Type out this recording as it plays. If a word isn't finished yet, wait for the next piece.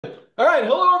All right,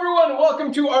 hello everyone.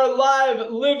 Welcome to our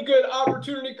live Live Good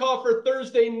opportunity call for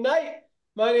Thursday night.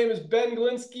 My name is Ben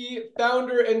Glinsky,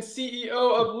 founder and CEO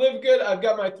of Live Good. I've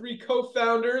got my three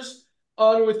co-founders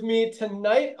on with me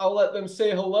tonight. I'll let them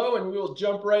say hello and we will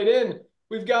jump right in.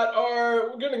 We're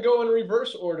going to go in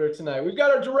reverse order tonight. We've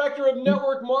got our director of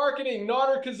network marketing,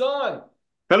 Nader Kazan.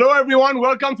 Hello, everyone.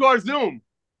 Welcome to our Zoom.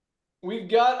 We've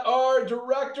got our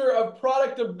director of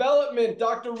product development,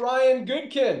 Dr. Ryan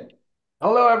Goodkin.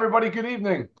 Hello, everybody. Good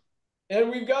evening. And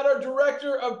we've got our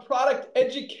director of product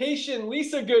education,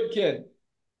 Lisa Goodkin.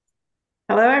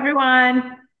 Hello,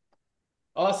 everyone.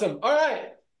 Awesome. All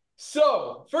right.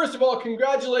 So, first of all,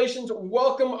 congratulations.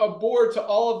 Welcome aboard to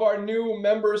all of our new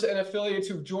members and affiliates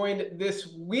who've joined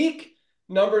this week.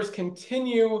 Numbers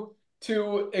continue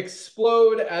to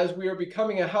explode as we are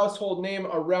becoming a household name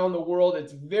around the world.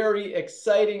 It's very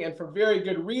exciting and for very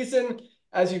good reason.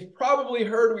 As you've probably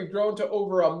heard, we've grown to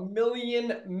over 1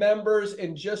 million members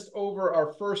in just over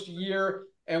our first year,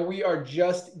 and we are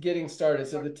just getting started.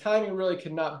 So the timing really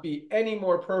could not be any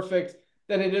more perfect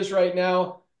than it is right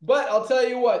now. But I'll tell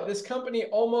you what, this company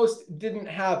almost didn't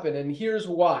happen, and here's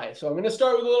why. So I'm going to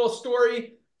start with a little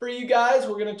story for you guys.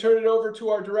 We're going to turn it over to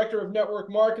our director of network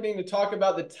marketing to talk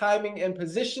about the timing and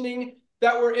positioning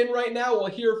that we're in right now. We'll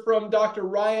hear from Dr.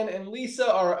 Ryan and Lisa,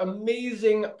 our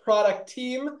amazing product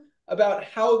team, about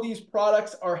how these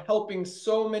products are helping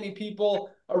so many people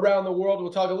around the world.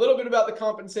 We'll talk a little bit about the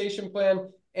compensation plan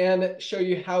and show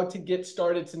you how to get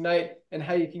started tonight and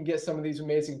how you can get some of these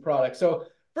amazing products. So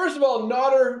first of all,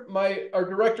 Nader, our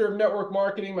director of network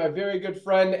marketing, my very good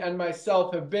friend, and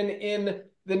myself have been in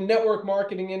the network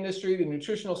marketing industry, the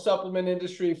nutritional supplement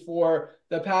industry for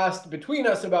the past, between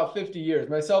us, about 50 years.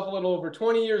 Myself, a little over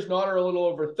 20 years, Nader, a little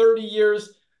over 30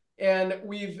 years. And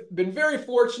we've been very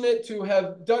fortunate to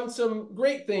have done some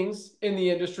great things in the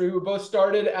industry. We both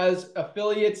started as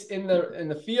affiliates in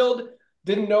the field,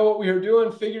 didn't know what we were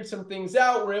doing, figured some things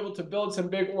out, were able to build some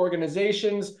big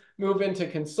organizations, move into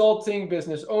consulting,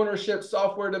 business ownership,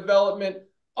 software development,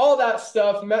 all that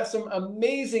stuff, met some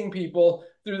amazing people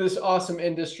through this awesome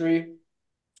industry.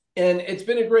 And it's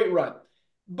been a great run.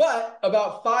 But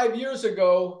about 5 years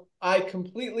ago, I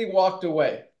completely walked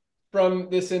away from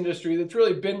this industry that's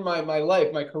really been my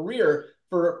life, my career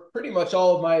for pretty much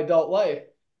all of my adult life.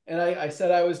 And I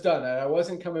said I was done and I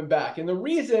wasn't coming back. And the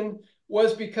reason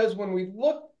was because when we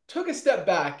took a step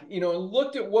back, and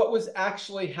looked at what was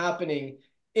actually happening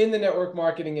in the network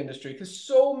marketing industry, because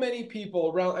so many people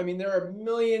around, I mean, there are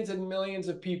millions and millions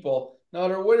of people.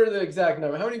 Nader, what are the exact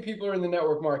number? How many people are in the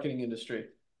network marketing industry?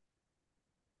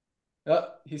 Oh,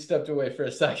 he stepped away for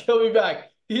a sec. He'll be back.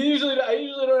 I usually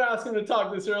don't ask him to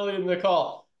talk this early in the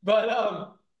call,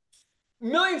 but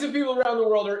millions of people around the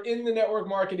world are in the network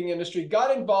marketing industry,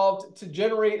 got involved to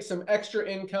generate some extra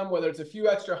income, whether it's a few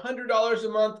extra $100 a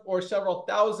month or several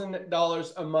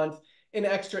 $1,000s a month in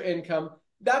extra income.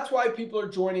 That's why people are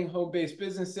joining home-based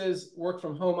businesses, work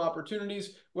from home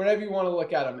opportunities, whatever you want to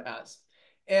look at them as.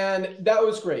 And that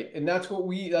was great. And that's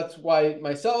why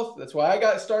myself, that's why I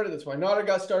got started. That's why Nader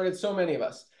got started, so many of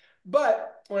us.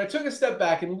 But when I took a step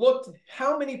back and looked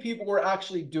how many people were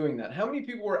actually doing that, how many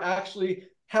people were actually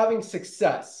having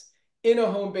success in a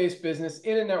home-based business,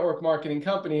 in a network marketing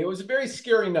company, it was a very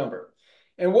scary number.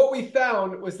 And what we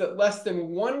found was that less than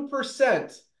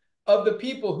 1% of the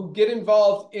people who get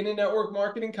involved in a network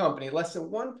marketing company, less than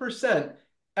 1%,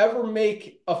 ever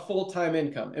make a full-time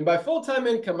income. And by full-time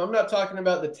income, I'm not talking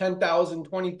about the $10,000,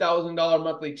 $20,000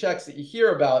 monthly checks that you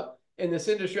hear about in this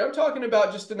industry. I'm talking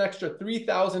about just an extra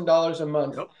 $3,000 a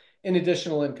month in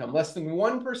additional income. Less than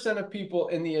 1% of people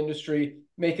in the industry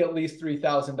make at least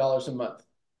 $3,000 a month.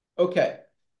 Okay,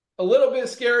 a little bit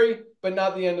scary, but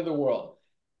not the end of the world.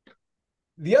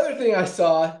 The other thing I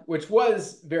saw, which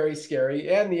was very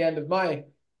scary and the end of my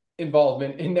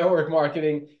involvement in network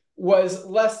marketing, was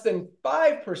less than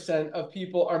 5% of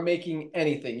people are making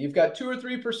anything. You've got 2 or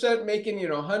 3% making,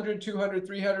 $100, $200,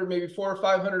 $300, maybe $400 or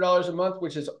 $500 a month,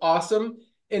 which is awesome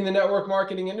in the network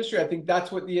marketing industry. I think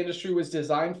that's what the industry was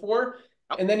designed for.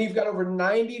 And then you've got over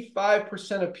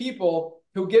 95% of people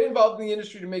who get involved in the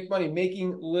industry to make money,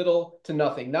 making little to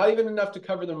nothing, not even enough to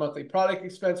cover their monthly product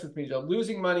expense, which means they're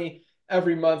losing money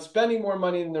every month, spending more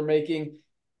money than they're making.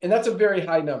 And that's a very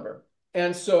high number.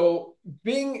 And so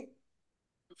being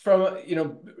from,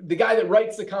 the guy that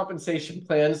writes the compensation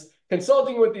plans,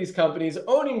 consulting with these companies,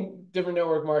 owning different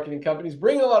network marketing companies,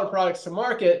 bringing a lot of products to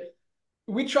market,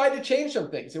 we tried to change some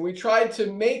things and we tried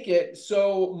to make it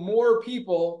so more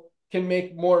people can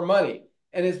make more money.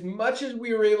 And as much as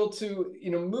we were able to,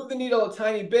 move the needle a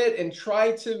tiny bit and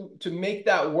try to make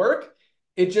that work,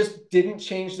 it just didn't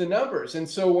change the numbers. And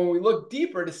so when we look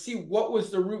deeper to see what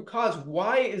was the root cause,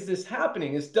 why is this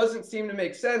happening? This doesn't seem to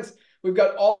make sense. We've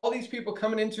got all these people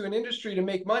coming into an industry to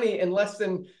make money, and less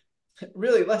than 2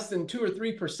 or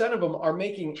 3% of them are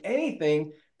making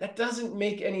anything. That doesn't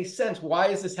make any sense. Why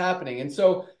is this happening? And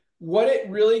so what it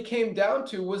really came down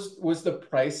to was the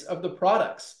price of the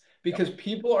products, because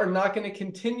people are not going to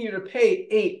continue to pay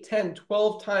 8, 10,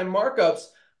 12 time markups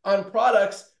on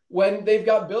products when they've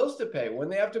got bills to pay, when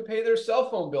they have to pay their cell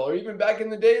phone bill, or even back in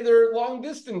the day, their long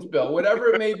distance bill, whatever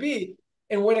it may be.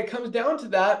 And when it comes down to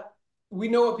that, we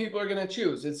know what people are going to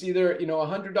choose. It's either, a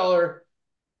 $100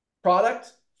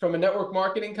 product from a network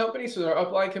marketing company so their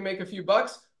upline can make a few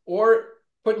bucks, or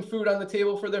putting food on the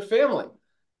table for their family.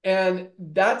 And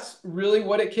that's really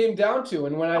what it came down to.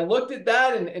 And when I looked at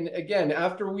that, and again,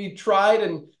 after we tried,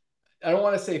 and I don't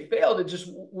want to say failed,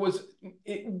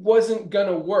 it wasn't going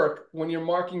to work when you're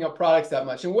marking up products that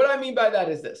much. And what I mean by that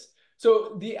is this.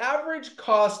 So the average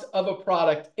cost of a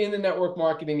product in the network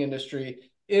marketing industry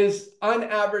is on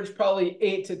average probably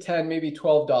 8 to 10, maybe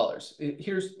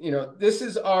 $12. This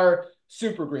is our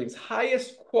Super Greens,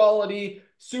 highest quality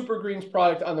Super Greens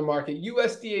product on the market,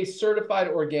 USDA certified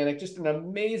organic, just an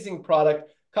amazing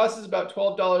product. Costs us about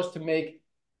 $12 to make.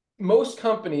 Most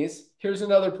companies, here's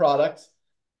another product.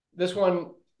 This one,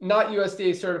 not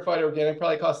USDA certified organic,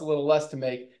 probably costs a little less to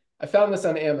make. I found this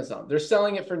on Amazon. They're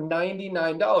selling it for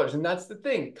 $99. And that's the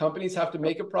thing. Companies have to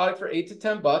make a product for 8 to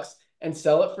 10 bucks and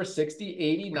sell it for 60,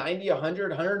 80, 90, 100,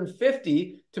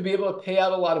 150 to be able to pay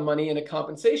out a lot of money in a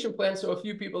compensation plan so a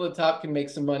few people at the top can make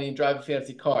some money and drive a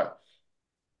fancy car.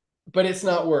 But it's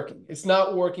not working. It's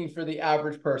not working for the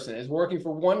average person. It's working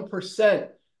for 1%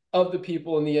 of the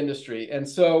people in the industry. And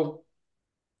so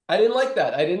I didn't like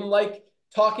that. I didn't like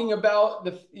talking about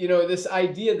this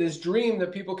idea, this dream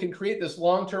that people can create this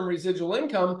long-term residual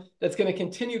income that's going to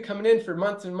continue coming in for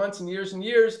months and months and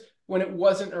years when it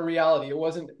wasn't a reality. It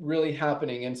wasn't really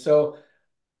happening. And so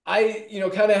I,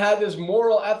 kind of had this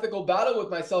moral, ethical battle with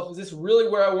myself. Is this really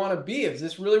where I want to be? Is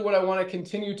this really what I want to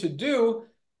continue to do?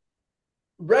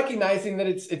 Recognizing that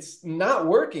it's not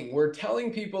working. We're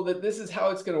telling people that this is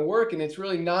how it's going to work, and it's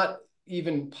really not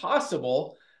even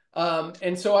possible.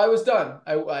 And so I was done.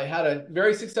 I had a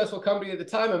very successful company at the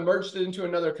time. I merged it into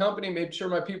another company, made sure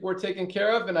my people were taken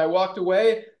care of, and I walked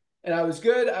away, and I was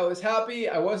good. I was happy.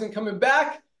 I wasn't coming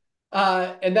back.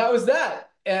 And that was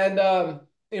that. And,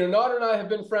 Nader and I have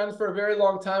been friends for a very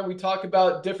long time. We talk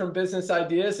about different business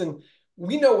ideas, and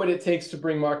we know what it takes to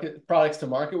bring products to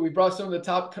market. We brought some of the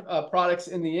top products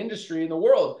in the industry, in the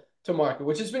world, to market,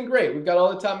 which has been great. We've got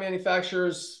all the top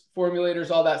manufacturers,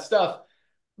 formulators, all that stuff.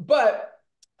 But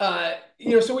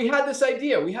so we had this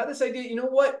idea. You know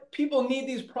what? People need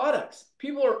these products.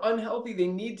 People are unhealthy. They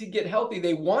need to get healthy.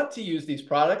 They want to use these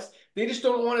products. They just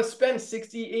don't want to spend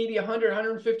 $60, $80,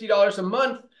 $100, $150 a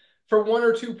month for 1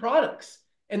 or 2 products.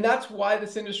 And that's why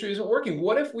this industry isn't working.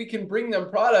 What if we can bring them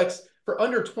products for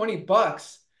under 20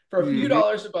 bucks for a few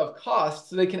dollars above cost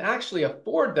so they can actually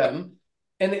afford them,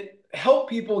 and help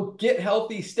people get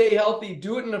healthy, stay healthy,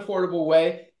 do it in an affordable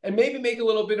way, and maybe make a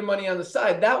little bit of money on the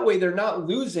side. That way they're not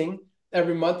losing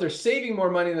every month. They're saving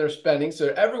more money than they're spending. So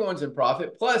everyone's in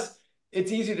profit. Plus,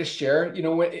 it's easy to share.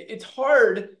 It's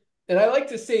hard. And I like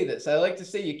to say this. I like to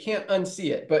say you can't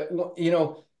unsee it. But,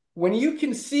 when you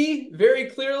can see very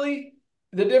clearly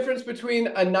the difference between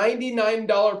a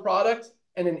 $99 product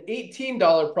and an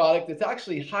 $18 product that's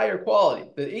actually higher quality.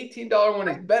 The $18 one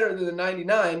is better than the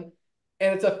 $99,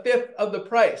 and it's a fifth of the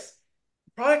price.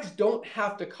 Products don't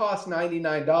have to cost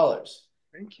 $99.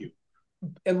 Thank you.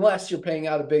 Unless you're paying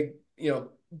out a big,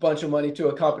 bunch of money to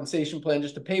a compensation plan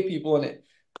just to pay people in it.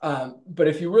 But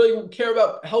if you really care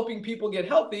about helping people get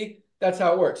healthy, that's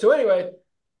how it works. So anyway,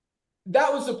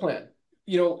 that was the plan.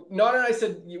 Nader and I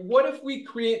said, what if we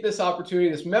create this opportunity,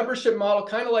 this membership model,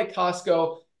 kind of like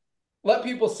Costco, let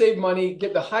people save money,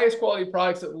 get the highest quality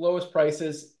products at the lowest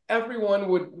prices. Everyone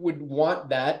would want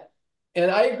that.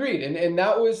 And I agreed. And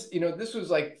that was, this was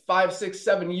like 5, 6,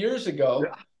 7 years ago.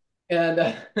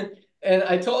 Yeah. And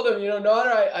I told him,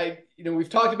 Nader, we've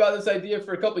talked about this idea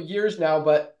for a couple of years now,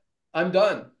 but I'm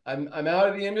done. I'm out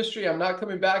of the industry. I'm not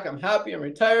coming back. I'm happy. I'm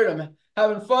retired. I'm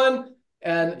having fun.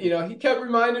 And, he kept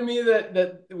reminding me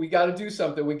that we got to do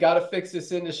something. We got to fix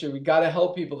this industry. We got to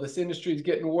help people. This industry is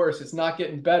getting worse. It's not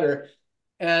getting better.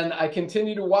 And I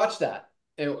continue to watch that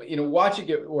and, watch it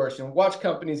get worse and watch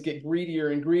companies get greedier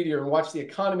and greedier and watch the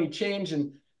economy change.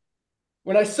 And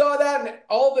when I saw that and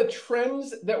all the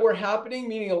trends that were happening,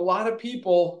 meaning a lot of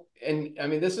people, and I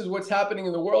mean, this is what's happening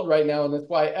in the world right now. And that's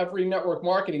why every network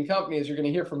marketing company, as you're going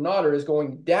to hear from Nader, is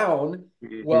going down.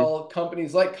 Well,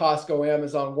 companies like Costco,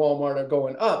 Amazon, Walmart are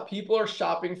going up. People are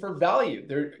shopping for value.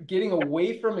 They're getting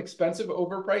away from expensive,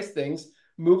 overpriced things,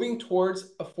 moving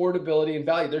towards affordability and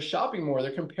value. They're shopping more.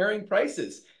 They're comparing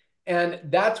prices. And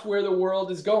that's where the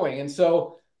world is going. And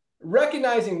so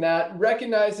recognizing that,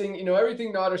 recognizing,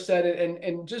 everything Nader said,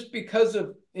 and just because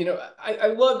of, I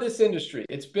love this industry.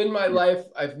 It's been my life.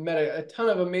 I've met a ton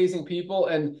of amazing people,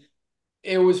 and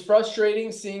it was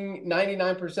frustrating seeing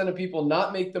 99% of people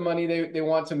not make the money they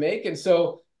want to make. And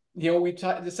so, we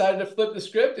decided to flip the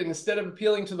script, and instead of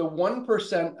appealing to the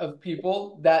 1% of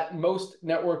people that most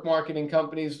network marketing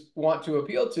companies want to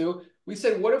appeal to, we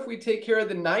said, what if we take care of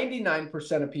the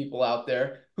 99% of people out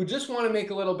there who just want to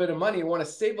make a little bit of money, want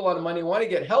to save a lot of money, want to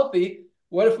get healthy?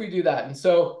 What if we do that? And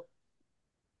so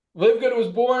LiveGood was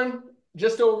born.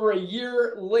 Just over a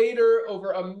year later,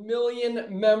 over 1 million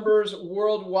members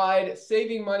worldwide,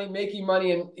 saving money, making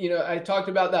money. And, I talked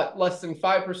about that less than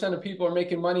 5% of people are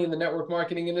making money in the network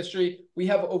marketing industry. We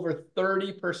have over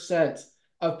 30%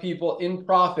 of people in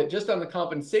profit just on the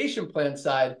compensation plan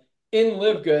side in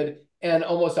LiveGood, and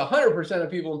almost 100% of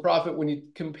people in profit when you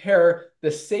compare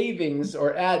the savings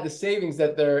or add the savings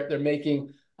that they're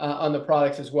making on the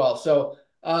products as well. So,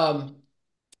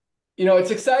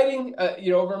 it's exciting.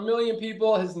 Over 1 million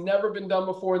people has never been done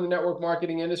before in the network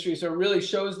marketing industry. So it really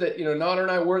shows that, Nader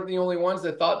and I weren't the only ones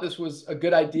that thought this was a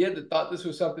good idea, that thought this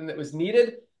was something that was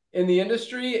needed in the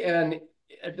industry. And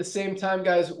at the same time,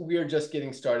 guys, we are just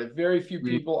getting started. Very few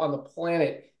people on the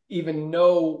planet even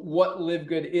know what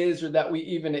LiveGood is, or that we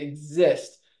even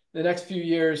exist. The next few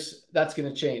years, that's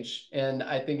going to change. And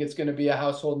I think it's going to be a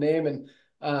household name. And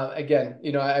again,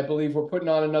 I believe we're putting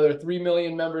on another 3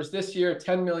 million members this year,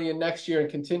 10 million next year, and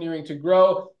continuing to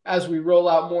grow as we roll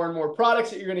out more and more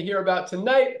products that you're going to hear about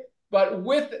tonight. But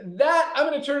with that, I'm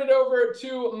going to turn it over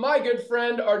to my good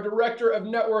friend, our Director of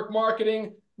Network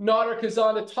Marketing, Nader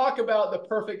Kazan, to talk about the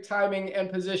perfect timing and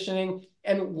positioning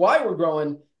and why we're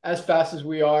growing as fast as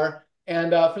we are.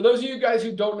 And for those of you guys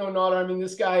who don't know Nader, I mean,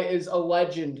 this guy is a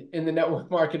legend in the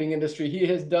network marketing industry. He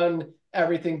has done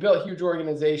everything, built huge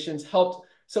organizations, helped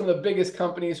some of the biggest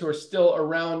companies who are still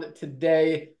around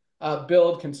today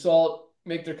build, consult,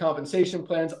 make their compensation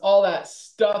plans, all that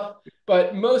stuff.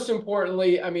 But most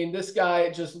importantly, I mean, this guy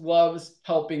just loves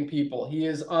helping people. He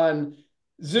is on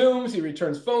Zooms, he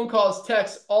returns phone calls,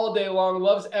 texts all day long,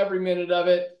 loves every minute of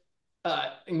it.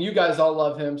 And you guys all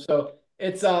love him. So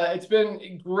it's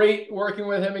been great working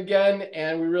with him again,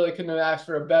 and we really couldn't have asked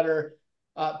for a better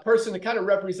person to kind of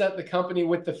represent the company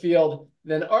with the field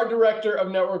than our Director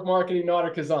of Network Marketing,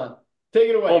 Nader Kazan. Take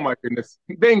it away. Oh my goodness,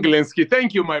 Ben Galinsky,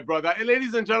 thank you, my brother. And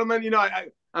ladies and gentlemen,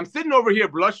 I'm sitting over here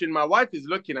blushing. My wife is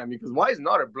looking at me because why is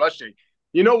Nader blushing?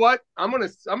 You know what? I'm gonna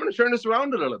turn this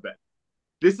around a little bit.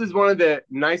 This is one of the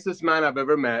nicest men I've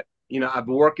ever met. I've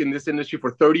worked in this industry for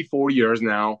 34 years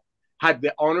now. Had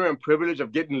the honor and privilege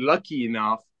of getting lucky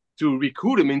enough to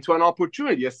recruit him into an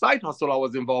opportunity, a side hustle I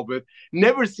was involved with.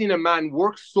 Never seen a man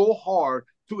work so hard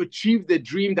to achieve the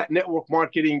dream that network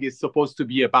marketing is supposed to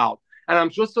be about. And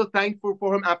I'm just so thankful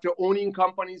for him after owning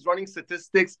companies, running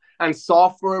statistics and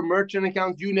software, merchant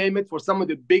accounts, you name it, for some of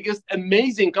the biggest,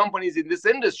 amazing companies in this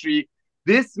industry.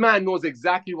 This man knows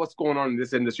exactly what's going on in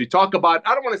this industry. Talk about,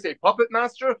 I don't want to say puppet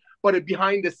master, but a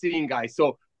behind the scene guy.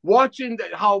 So watching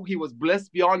how he was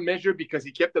blessed beyond measure because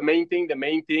he kept the main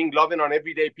thing, loving on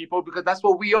everyday people, because that's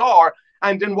what we are.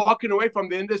 And then walking away from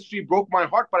the industry broke my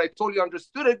heart, but I totally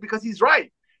understood it because he's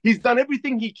right. He's done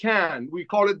everything he can. We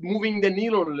call it moving the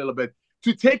needle a little bit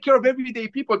to take care of everyday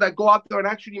people that go out there and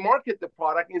actually market the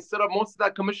product instead of most of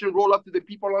that commission roll up to the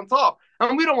people on top.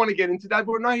 And we don't want to get into that.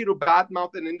 We're not here to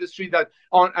badmouth an industry that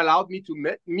allowed me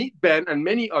to meet Ben and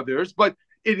many others, but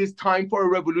it is time for a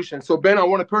revolution. So Ben, I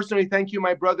want to personally thank you,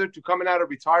 my brother, to coming out of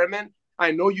retirement.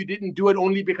 I know you didn't do it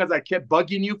only because I kept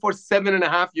bugging you for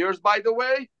 7.5 years, by the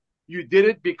way. You did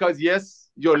it because, yes,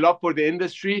 your love for the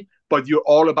industry, but you're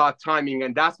all about timing.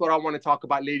 And that's what I want to talk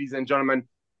about, ladies and gentlemen,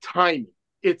 timing.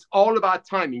 It's all about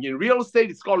timing. In real estate,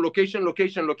 it's called location,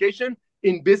 location, location.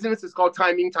 In business, it's called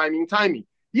timing, timing, timing.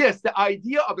 Yes, the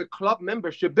idea of a club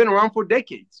membership been around for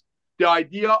decades. The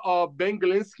idea of Ben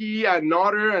Galinsky and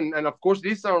Nader and of course,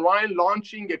 Lisa and Ryan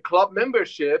launching a club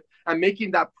membership and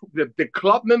making that the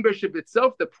club membership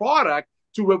itself, the product,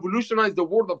 to revolutionize the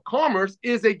world of commerce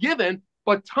is a given,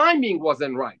 but timing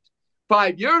wasn't right.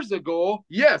 5 years ago,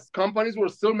 yes, companies were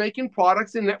still making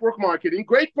products in network marketing,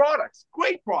 great products,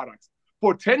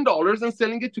 for $10 and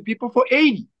selling it to people for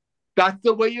 $80. That's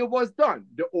the way it was done,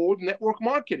 the old network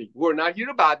marketing. We're not here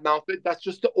to badmouth it. That's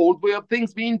just the old way of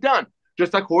things being done.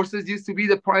 Just like horses used to be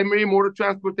the primary mode of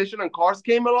transportation and cars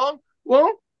came along.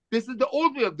 Well, this is the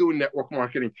old way of doing network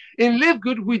marketing. In Live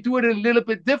Good, we do it a little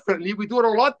bit differently. We do it a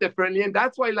lot differently. And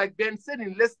that's why, like Ben said,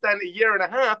 in less than a year and a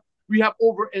half, we have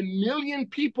over 1 million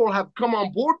people have come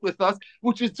on board with us,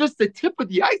 which is just the tip of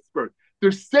the iceberg.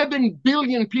 There's 7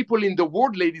 billion people in the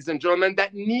world, ladies and gentlemen,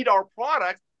 that need our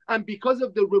products. And because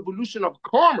of the revolution of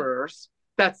commerce,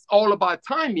 that's all about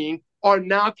timing, are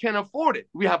now can afford it.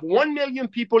 We have 1 million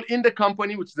people in the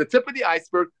company, which is the tip of the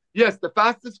iceberg. Yes, the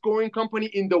fastest growing company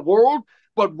in the world,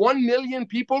 but 1 million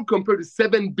people compared to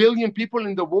 7 billion people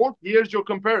in the world. Here's your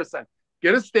comparison.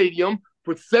 Get a stadium,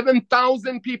 put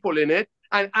 7,000 people in it,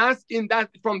 and ask in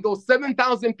that from those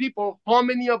 7,000 people, how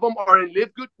many of them are in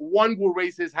Live Good? One will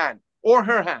raise his hand or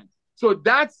her hand. So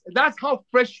that's how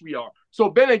fresh we are. So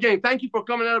Ben, again, thank you for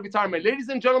coming out of retirement. Ladies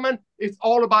and gentlemen, it's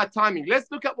all about timing. Let's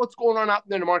look at what's going on out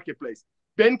there in the marketplace.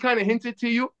 Ben kind of hinted to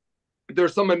you,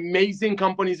 there's some amazing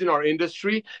companies in our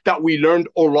industry that we learned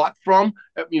a lot from.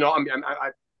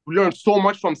 I learned so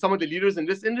much from some of the leaders in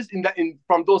this industry,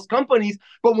 from those companies.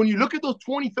 But when you look at those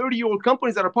 20, 30-year-old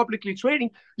companies that are publicly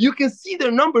trading, you can see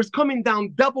their numbers coming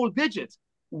down double digits.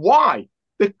 Why?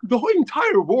 The whole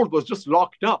entire world was just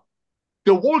locked up.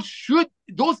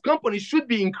 Those companies should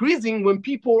be increasing when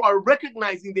people are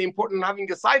recognizing the importance of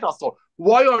having a side hustle.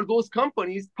 Why are those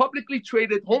companies, publicly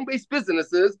traded home-based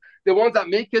businesses, the ones that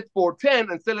make it for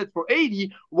 10 and sell it for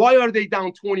 80, why are they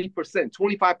down 20%,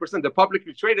 25%? They're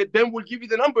publicly traded. Then we'll give you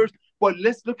the numbers, but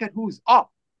let's look at who's up.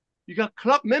 You got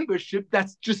club membership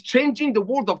that's just changing the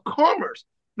world of commerce.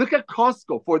 Look at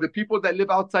Costco. For the people that live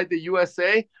outside the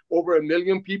USA, over 1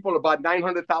 million people, about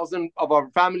 900,000 of our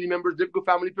family members, LiveGood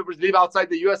family members, live outside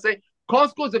the USA.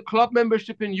 Costco is a club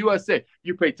membership in USA.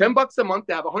 You pay $10 a month.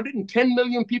 They have 110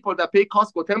 million people that pay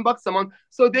Costco $10 a month,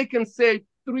 so they can save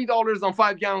 $3 on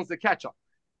 5 gallons of ketchup.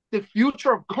 The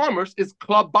future of commerce is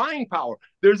club buying power.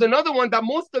 There's another one that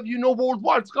most of you know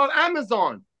worldwide. It's called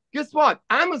Amazon. Guess what?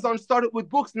 Amazon started with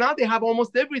books. Now they have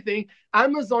almost everything.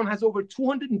 Amazon has over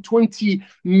 220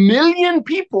 million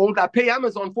people that pay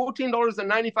Amazon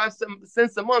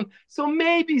 $14.95 a month. So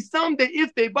maybe someday,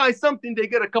 if they buy something, they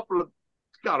get a couple of,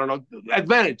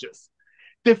 advantages.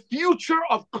 The future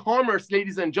of commerce,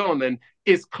 ladies and gentlemen,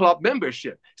 is club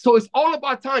membership. So it's all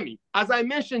about timing. As I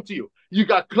mentioned to you, you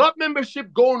got club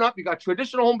membership going up. You got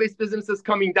traditional home-based businesses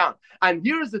coming down. And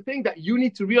here's the thing that you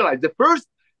need to realize.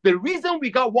 The reason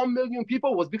we got 1 million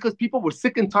people was because people were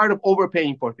sick and tired of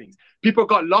overpaying for things. People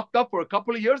got locked up for a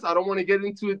couple of years. I don't want to get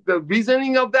into the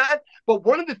reasoning of that. But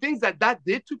one of the things that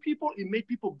did to people, it made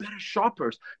people better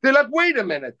shoppers. They're like, wait a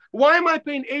minute. Why am I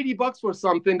paying $80 for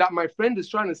something that my friend is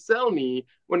trying to sell me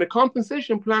when the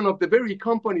compensation plan of the very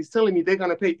company is telling me they're going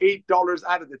to pay $8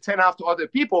 out of the 10 out to other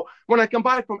people when I can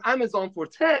buy it from Amazon for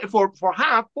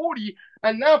half, 40,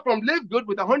 and now from Live Good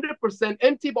with 100%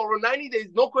 empty borrow 90 days,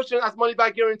 no question asked, money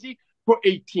back guarantee for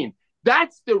 18.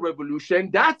 That's the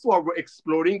revolution. That's why we're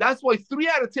exploding. That's why 3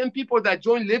 out of 10 people that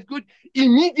join Live Good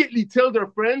immediately tell their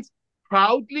friends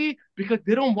proudly, because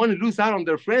they don't want to lose out on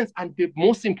their friends. And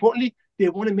most importantly, they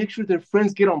want to make sure their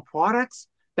friends get on products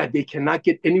that they cannot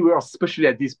get anywhere else, especially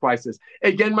at these prices.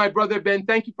 Again, my brother Ben,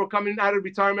 thank you for coming out of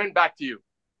retirement. Back to you.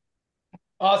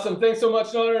 Awesome. Thanks so much,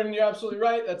 Noner. And you're absolutely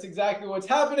right. That's exactly what's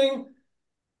happening.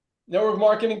 Network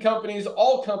marketing companies,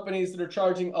 all companies that are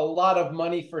charging a lot of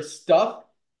money for stuff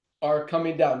are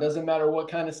coming down. Doesn't matter what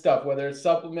kind of stuff, whether it's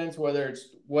supplements, whether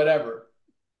it's whatever,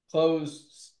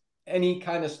 clothes, any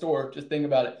kind of store, just think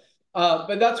about it.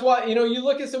 But that's why, you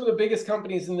look at some of the biggest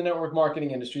companies in the network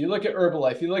marketing industry. You look at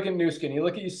Herbalife, you look at Nu Skin, you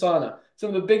look at USANA, some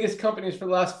of the biggest companies for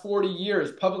the last 40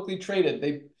 years, publicly traded.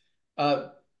 They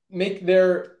make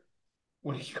their,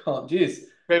 what do you call them? Jeez.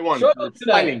 Show up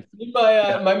tonight.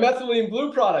 My methylene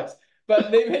blue products,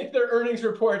 but they make their earnings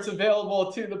reports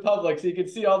available to the public so you can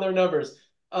see all their numbers.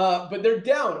 But they're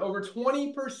down over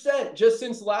 20% just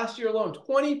since last year alone,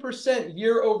 20%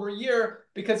 year over year,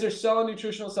 because they're selling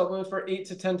nutritional supplements for 8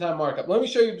 to 10 time markup. Let me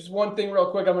show you just one thing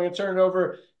real quick. I'm going to turn it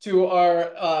over to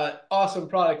our awesome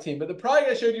product team. But the product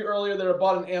I showed you earlier that I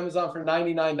bought on Amazon for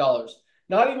 $99.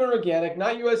 Not even organic,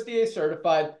 not USDA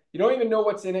certified. You don't even know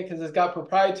what's in it because it's got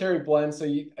proprietary blends. So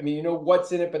you know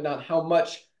what's in it, but not how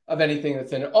much of anything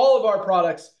that's in it. All of our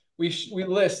products, we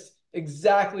list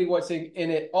exactly what's in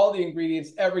it, all the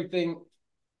ingredients, everything,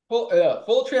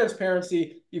 full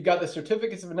transparency. You've got the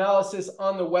certificates of analysis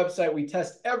on the website. We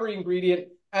test every ingredient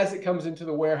as it comes into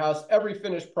the warehouse, every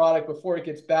finished product before it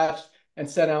gets batched and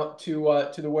sent out to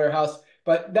the warehouse.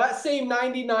 But that same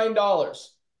 $99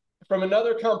 from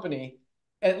another company,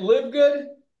 at Live Good,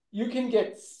 you can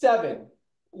get 7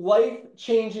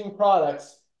 life-changing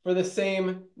products for the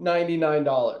same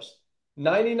 $99.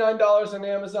 $99 on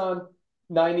Amazon,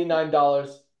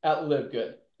 $99 at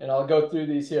LiveGood. And I'll go through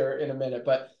these here in a minute.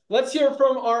 But let's hear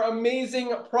from our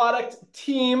amazing product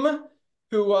team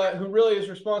who really is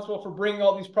responsible for bringing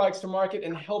all these products to market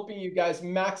and helping you guys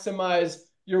maximize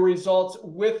your results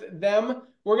with them.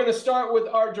 We're going to start with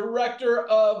our Director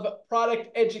of Product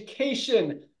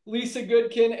Education, Lisa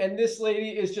Goodkin, and this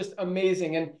lady is just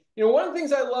amazing. And you know, one of the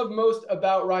things I love most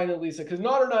about Ryan and Lisa, because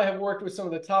Nader and I have worked with some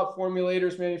of the top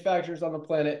formulators, manufacturers on the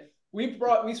planet. We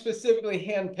specifically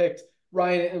handpicked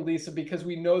Ryan and Lisa because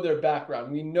we know their background.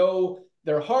 We know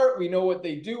their heart. We know what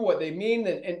they do, what they mean.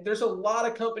 And there's a lot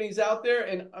of companies out there.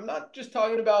 And I'm not just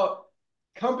talking about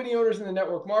company owners in the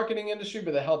network marketing industry,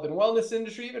 but the health and wellness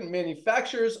industry, even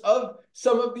manufacturers of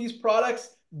some of these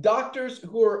products, doctors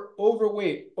who are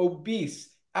overweight, obese,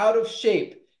 out of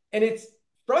shape. And it's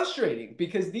frustrating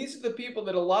because these are the people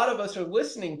that a lot of us are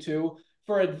listening to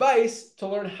for advice to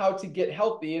learn how to get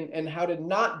healthy and how to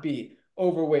not be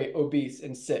overweight, obese,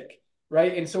 and sick,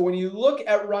 right? And so when you look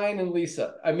at Ryan and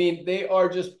Lisa, I mean, they are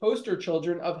just poster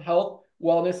children of health,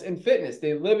 wellness, and fitness.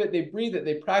 They live it, they breathe it,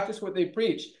 they practice what they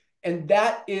preach. And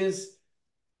that is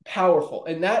powerful.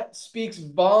 And that speaks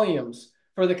volumes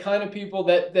for the kind of people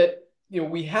that you know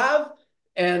we have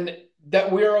and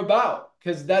that we're about.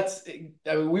 Because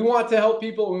we want to help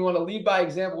people. We want to lead by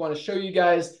example. We want to show you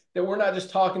guys that we're not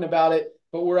just talking about it,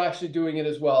 but we're actually doing it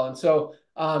as well. And so,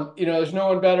 you know, there's no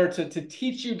one better to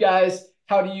teach you guys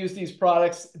how to use these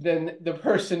products than the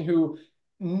person who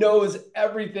knows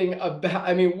everything about,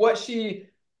 I mean, what she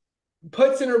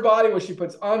puts in her body, what she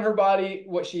puts on her body,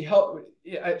 what she helped.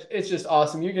 It's just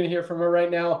awesome. You're going to hear from her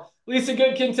right now. Lisa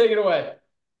Goodkin, take it away.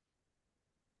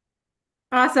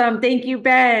 Awesome. Thank you,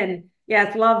 Ben.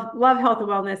 Yes, love health and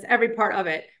wellness, every part of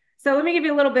it. So let me give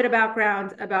you a little bit of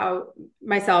background about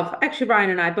myself. Actually,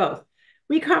 Ryan and I both.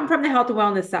 We come from the health and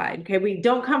wellness side. Okay. We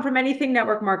don't come from anything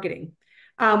network marketing.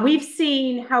 We've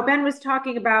seen how Ben was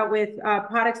talking about with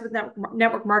products with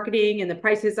network marketing and the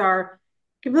prices are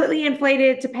completely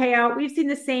inflated to pay out. We've seen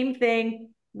the same thing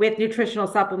with nutritional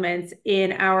supplements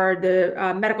in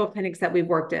the medical clinics that we've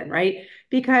worked in, right?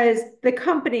 Because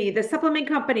the supplement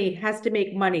company has to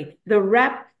make money. The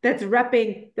rep that's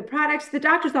repping the products, the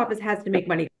doctor's office has to make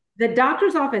money. The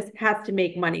doctor's office has to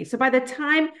make money. So by the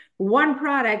time one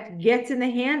product gets in the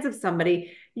hands of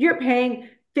somebody, you're paying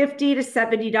 $50 to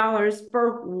 $70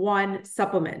 for one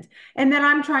supplement. And then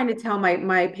I'm trying to tell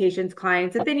my patients,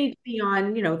 clients that they need to be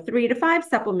on, 3 to 5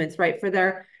 supplements, right? For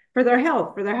their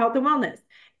health and wellness.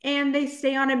 And they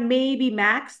stay on it maybe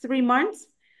max 3 months,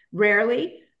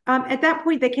 rarely. At that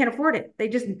point, they can't afford it.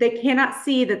 They cannot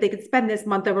see that they could spend this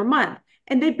month over month.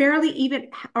 And they barely even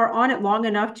are on it long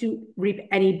enough to reap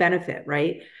any benefit,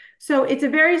 right? So it's a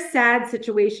very sad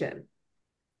situation.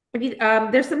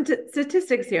 There's some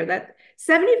statistics here that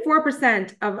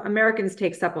 74% of Americans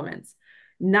take supplements.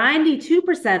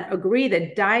 92% agree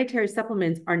that dietary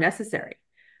supplements are necessary.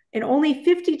 And only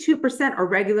 52% are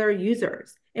regular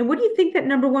users. And what do you think that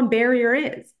number one barrier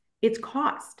is? It's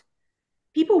cost.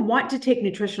 People want to take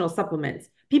nutritional supplements.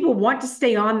 People want to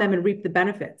stay on them and reap the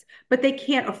benefits, but they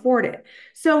can't afford it.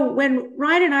 So when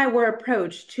Ryan and I were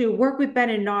approached to work with Ben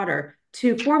and Nader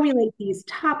to formulate these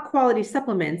top quality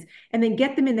supplements and then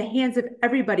get them in the hands of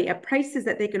everybody at prices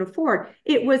that they can afford,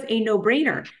 it was a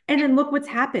no-brainer. And then look what's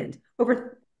happened.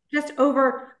 Just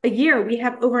over a year, we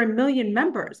have over 1 million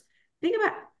members. Think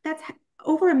about that's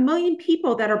over 1 million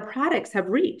people that our products have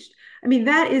reached. I mean,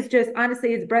 that is just,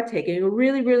 honestly, it's breathtaking. It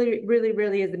really, really, really,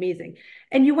 really is amazing.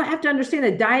 And you have to understand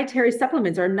that dietary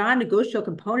supplements are a non-negotiable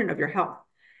component of your health.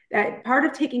 That part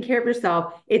of taking care of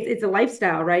yourself, it's a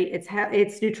lifestyle, right?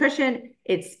 It's nutrition,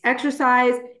 it's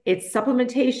exercise, it's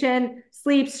supplementation,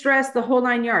 sleep, stress, the whole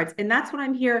 9 yards. And that's what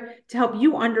I'm here to help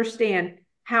you understand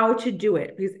how to do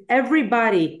it, because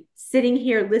everybody sitting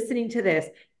here listening to this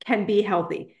can be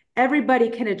healthy. Everybody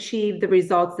can achieve the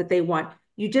results that they want.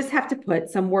 You just have to put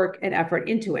some work and effort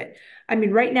into it. I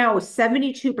mean, right now,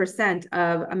 72%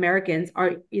 of Americans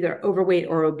are either overweight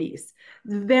or obese.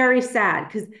 Very sad,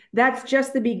 because that's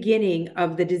just the beginning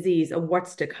of the disease of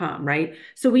what's to come, right?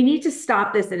 So we need to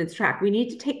stop this in its track. We need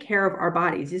to take care of our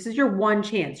bodies. This is your one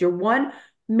chance. Your one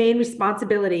main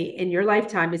responsibility in your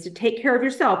lifetime is to take care of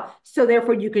yourself. So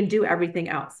therefore, you can do everything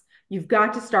else. You've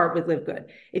got to start with Live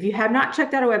Good. If you have not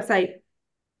checked out our website,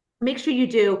 make sure you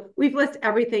do. We've listed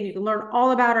everything. You can learn all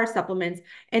about our supplements.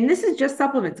 And this is just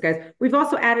supplements, guys. We've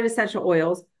also added essential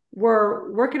oils.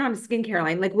 We're working on a skincare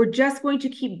line. Like, we're just going to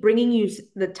keep bringing you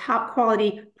the top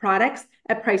quality products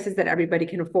at prices that everybody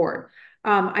can afford.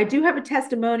 I do have a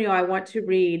testimonial I want to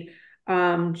read.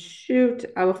 I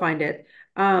will find it.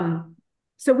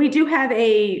 So we do have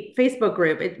a Facebook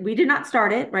group. We did not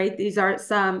start it, right? These are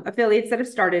some affiliates that have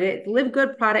started it. Live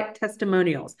Good Product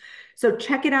Testimonials. So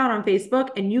check it out on Facebook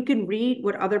and you can read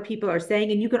what other people are saying.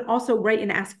 And you can also write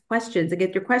and ask questions and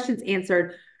get your questions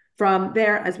answered from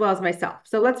there as well as myself.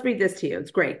 So let's read this to you. It's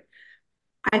great.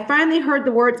 I finally heard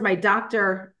the words from my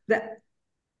doctor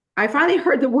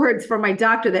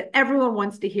that everyone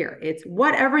wants to hear. It's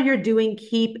whatever you're doing,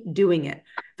 keep doing it.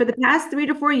 For the past 3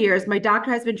 to 4 years, my doctor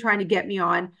has been trying to get me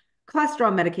on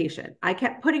cholesterol medication. I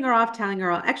kept putting her off, telling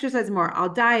her I'll exercise more, I'll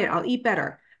diet, I'll eat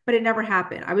better, but it never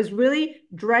happened. I was really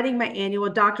dreading my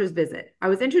annual doctor's visit. I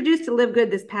was introduced to Live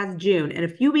Good this past June, and a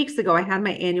few weeks ago, I had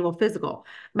my annual physical.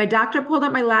 My doctor pulled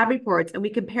up my lab reports, and we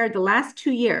compared the last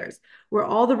 2 years, where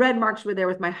all the red marks were there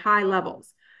with my high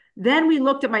levels. Then we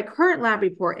looked at my current lab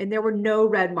report and there were no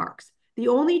red marks. The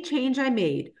only change I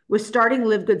made was starting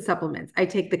Live Good supplements. I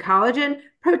take the collagen,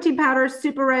 protein powder,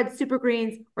 super red, super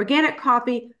greens, organic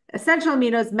coffee, essential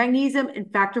aminos, magnesium, and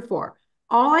factor 4.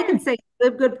 All I can say is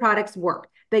Live Good products work.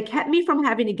 They kept me from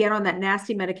having to get on that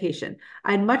nasty medication.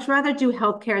 I'd much rather do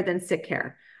healthcare than sick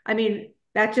care. I mean,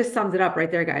 that just sums it up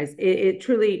right there, guys. It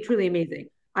truly, truly amazing.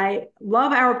 I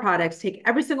love our products, take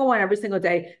every single one every single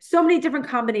day. So many different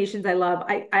combinations I love.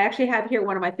 I actually have here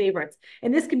one of my favorites,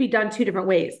 and this can be done 2 different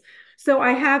ways. So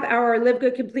I have our Live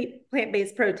Good Complete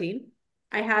Plant-Based Protein.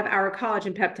 I have our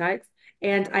collagen peptides,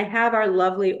 and I have our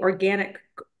lovely organic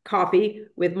coffee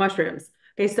with mushrooms.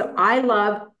 Okay, so I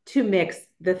love to mix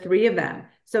the 3 of them.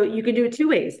 So you can do it 2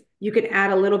 ways. You can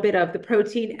add a little bit of the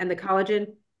protein and the collagen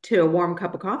to a warm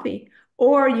cup of coffee,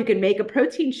 or you can make a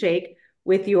protein shake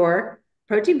with your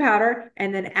protein powder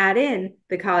and then add in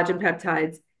the collagen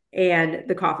peptides and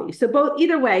the coffee. So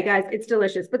either way, guys, it's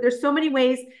delicious, but there's so many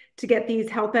ways to get these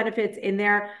health benefits in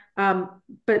there.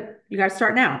 But you got to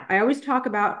start now. I always talk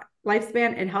about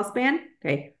lifespan and health span.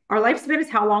 Okay. Our lifespan is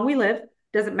how long we live.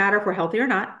 Doesn't matter if we're healthy or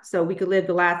not. So we could live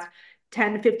the last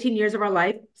 10 to 15 years of our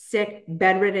life, sick,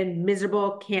 bedridden,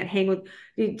 miserable, can't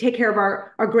take care of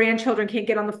our grandchildren, can't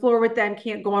get on the floor with them,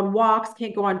 can't go on walks,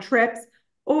 can't go on trips.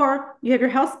 Or you have your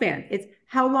health span. It's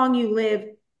how long you live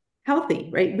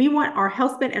healthy, right? We want our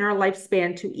health span and our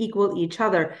lifespan to equal each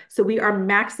other. So we are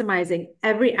maximizing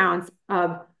every ounce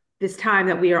of this time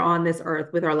that we are on this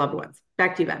earth with our loved ones.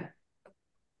 Back to you, Ben.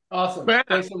 Awesome.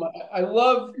 Thanks so much. I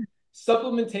love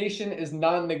supplementation is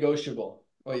non-negotiable,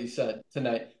 what you said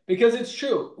tonight, because it's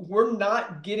true. We're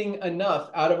not getting enough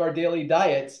out of our daily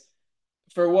diets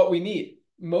for what we need.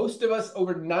 Most of us,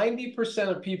 over 90%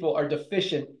 of people, are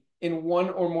deficient in 1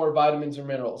 or more vitamins or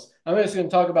minerals. I'm just going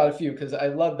to talk about a few because I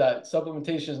love that.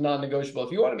 Supplementation is non-negotiable.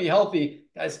 If you want to be healthy,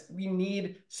 guys, we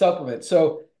need supplements.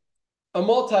 So a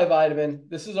multivitamin,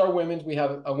 this is our women's. We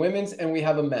have a women's and we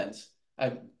have a men's.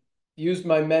 I've used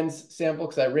my men's sample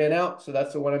because I ran out, so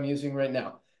that's the one I'm using right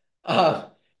now.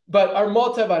 But our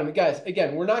multivitamin, guys,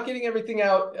 again, we're not getting everything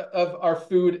out of our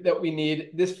food that we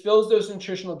need. This fills those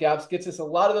nutritional gaps, gets us a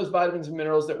lot of those vitamins and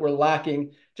minerals that we're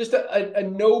lacking. Just a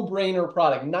no-brainer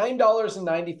product.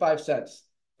 $9.95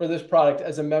 for this product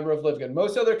as a member of Live Good.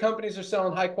 Most other companies are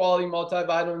selling high-quality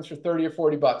multivitamins for 30 or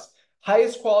 40 bucks.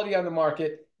 Highest quality on the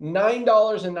market,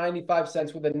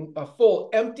 $9.95 with a full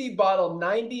empty bottle,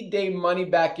 90-day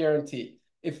money-back guarantee.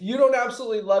 If you don't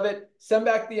absolutely love it, send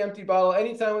back the empty bottle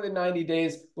anytime within 90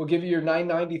 days. We'll give you your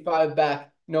 $9.95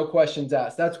 back, no questions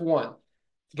asked. That's one.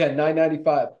 Again,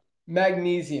 $9.95.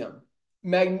 Magnesium.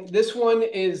 This one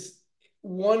is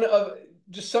one of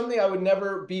just something I would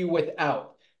never be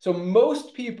without. So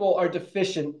most people are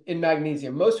deficient in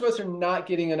magnesium. Most of us are not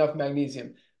getting enough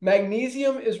magnesium.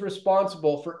 Magnesium is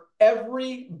responsible for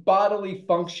every bodily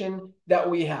function that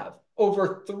we have.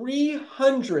 Over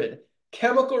 300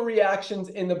 chemical reactions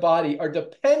in the body are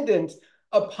dependent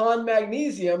upon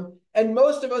magnesium, and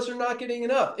most of us are not getting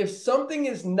enough. If something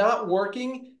is not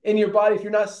working in your body, if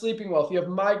you're not sleeping well, if you have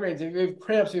migraines, if you have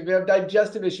cramps, if you have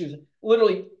digestive issues,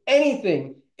 literally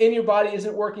anything in your body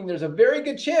isn't working, there's a very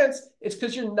good chance it's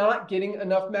because you're not getting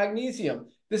enough magnesium.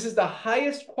 This is the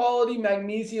highest quality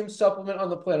magnesium supplement on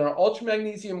the planet, our Ultra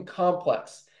Magnesium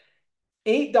Complex.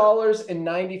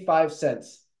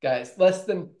 $8.95. Guys, less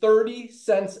than 30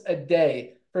 cents a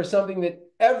day for something that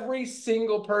every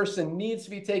single person needs to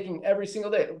be taking every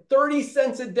single day. 30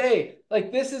 cents a day.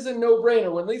 Like, this is a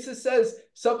no-brainer. When Lisa says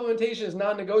supplementation is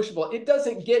non-negotiable, it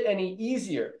doesn't get any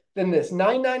easier than this.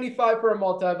 $9.95 for a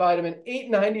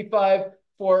multivitamin, $8.95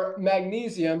 for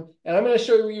magnesium. And I'm going to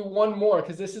show you one more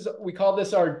because we call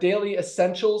this our daily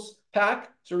essentials pack.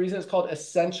 So the reason it's called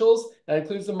essentials, that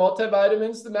includes the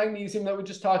multivitamins, the magnesium that we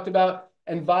just talked about,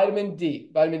 and vitamin D,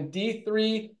 vitamin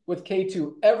D3 with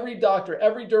K2. Every doctor,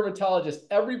 every dermatologist,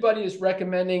 everybody is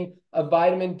recommending a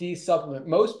vitamin D supplement.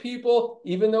 Most people,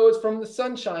 even though it's from the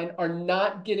sunshine, are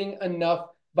not getting enough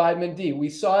vitamin D. We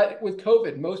saw it with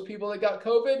COVID. Most people that got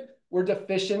COVID were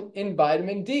deficient in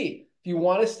vitamin D. If you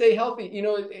want to stay healthy, you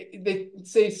know, they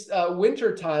say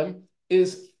winter time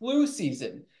is flu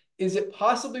season. Is it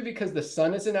possibly because the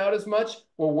sun isn't out as much?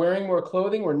 We're wearing more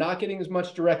clothing. We're not getting as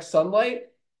much direct sunlight.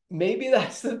 Maybe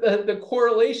that's the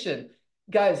correlation.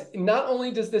 Guys, not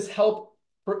only does this help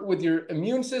with your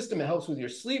immune system, it helps with your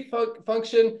sleep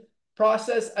function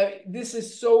process. This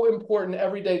is so important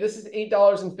every day. This is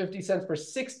 $8.50 for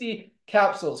 60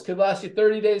 capsules. Could last you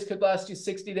 30 days, could last you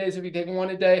 60 days if you take one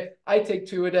a day. I take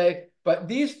 2 a day. But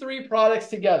these 3 products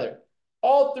together,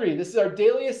 all 3, this is our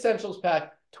daily essentials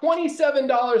pack,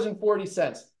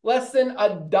 $27.40, less than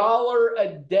 $1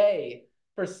 a day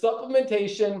for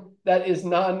supplementation that is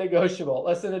non-negotiable.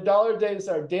 Less than $1 a day. This is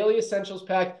our daily essentials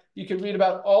pack. You can read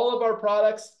about all of our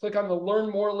products. Click on the Learn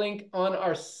More link on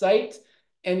our site,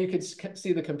 and you can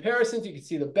see the comparisons. You can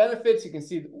see the benefits. You can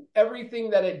see everything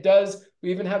that it does.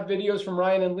 We even have videos from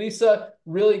Ryan and Lisa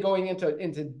really going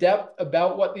into depth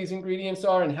about what these ingredients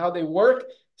are and how they work,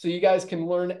 so you guys can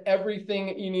learn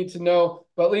everything you need to know.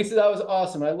 But Lisa, that was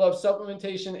awesome. I love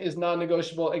supplementation is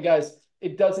non-negotiable. And guys,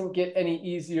 it doesn't get any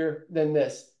easier than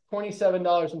this.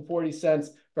 $27.40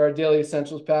 for our daily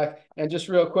essentials pack. And just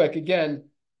real quick, again,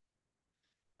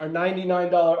 our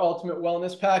 $99 ultimate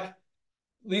wellness pack.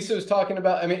 Lisa was talking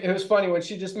about, I mean, it was funny when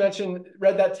she just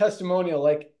read that testimonial,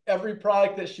 like every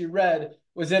product that she read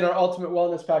was in our ultimate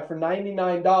wellness pack for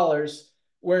 $99.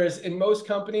 Whereas in most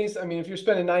companies, I mean, if you're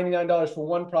spending $99 for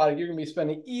one product, you're going to be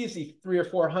spending easy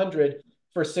 $300 or $400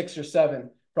 for 6 or 7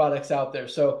 products out there.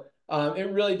 So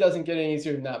it really doesn't get any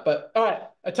easier than that. But all right,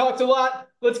 I talked a lot.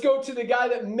 Let's go to the guy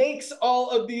that makes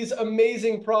all of these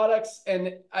amazing products.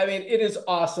 And I mean, it is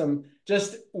awesome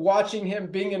just watching him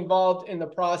being involved in the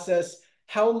process,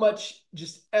 how much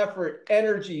just effort,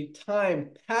 energy,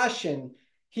 time, passion,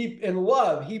 and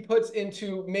love he puts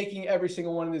into making every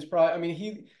single one of these products. I mean,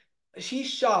 he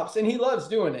shops and he loves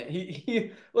doing it.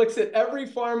 He looks at every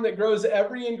farm that grows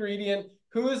every ingredient.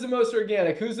 Who is the most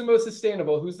organic? Who's the most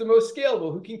sustainable? Who's the most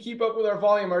scalable? Who can keep up with our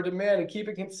volume, our demand, and keep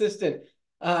it consistent?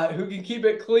 Who can keep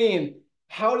it clean?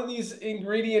 How do these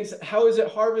ingredients, how is it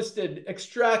harvested,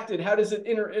 extracted? How does it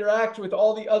interact with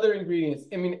all the other ingredients?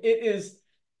 I mean, it is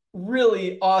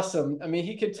really awesome. I mean,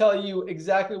 he could tell you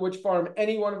exactly which farm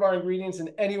any one of our ingredients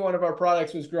and any one of our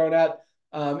products was grown at,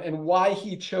 and why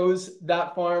he chose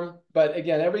that farm. But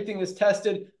again, everything is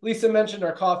tested. Lisa mentioned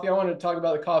our coffee. I wanted to talk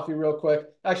about the coffee real quick.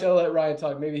 Actually, I'll let Ryan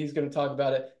talk. Maybe he's going to talk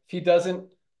about it. If he doesn't,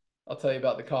 I'll tell you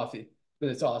about the coffee, but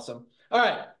it's awesome. All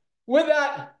right. With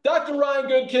that, Dr. Ryan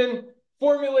Goodkin,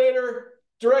 formulator,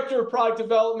 director of product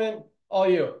development, all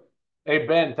you. Hey,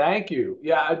 Ben, thank you.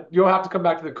 Yeah, you'll have to come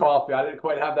back to the coffee. I didn't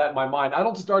quite have that in my mind. I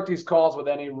don't start these calls with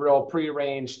any real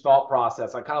prearranged thought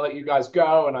process. I kind of let you guys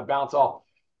go and I bounce off.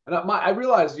 And I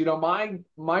realized, you know,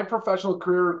 my professional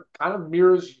career kind of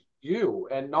mirrors you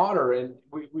and Nodder. And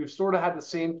we've sort of had the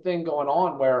same thing going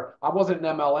on where I wasn't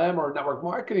an MLM or network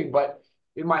marketing, but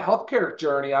in my healthcare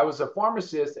journey, I was a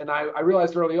pharmacist. And I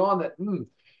realized early on that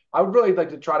I would really like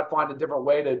to try to find a different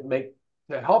way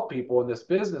to help people in this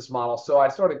business model. So I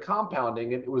started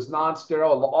compounding, and it was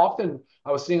non-sterile. Often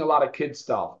I was seeing a lot of kid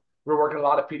stuff. We're working a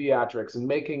lot of pediatrics and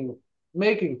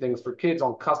making things for kids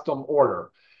on custom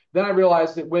order. Then I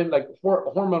realized that when like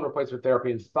hormone replacement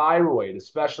therapy and thyroid,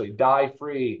 especially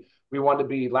dye-free, we wanted to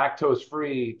be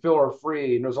lactose-free,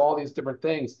 filler-free, and there's all these different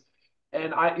things.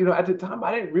 And at the time,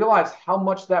 I didn't realize how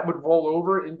much that would roll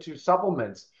over into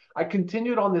supplements. I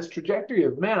continued on this trajectory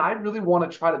of, man, I really want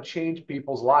to try to change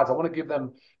people's lives. I want to give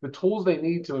them the tools they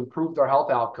need to improve their health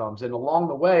outcomes. And along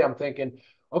the way, I'm thinking,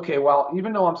 okay, well,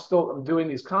 even though I'm doing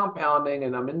these compounding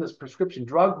and I'm in this prescription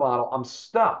drug model, I'm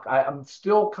stuck. I'm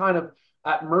still kind of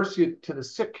at mercy to the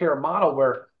sick care model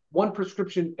where one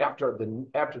prescription after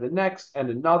the next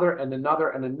and another and another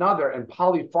and another and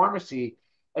polypharmacy,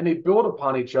 and they build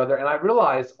upon each other. And I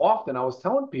realized often I was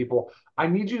telling people, I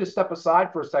need you to step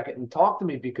aside for a second and talk to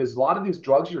me, because a lot of these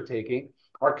drugs you're taking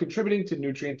are contributing to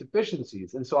nutrient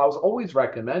deficiencies. And so I was always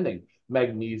recommending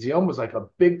magnesium was like a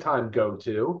big time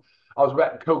go-to. I was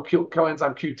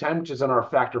coenzyme Q10, which is in our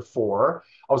factor 4.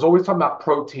 I was always talking about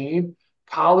protein.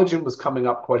 Collagen was coming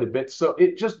up quite a bit. So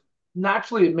it just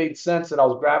naturally, it made sense that I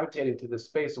was gravitating to this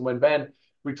space. And when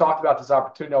we talked about this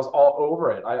opportunity, I was all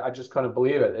over it. I just couldn't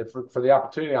believe it. For the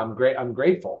opportunity, I'm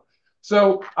grateful.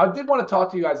 So I did want to talk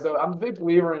to you guys, though. I'm a big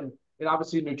believer in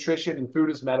obviously nutrition and food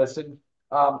as medicine.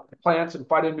 Plants and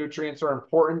phytonutrients are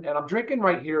important. And I'm drinking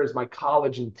right here is my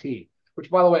collagen tea. which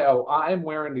by the way, oh, I am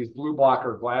wearing these blue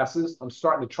blocker glasses. I'm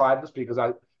starting to try this because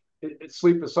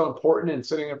sleep is so important and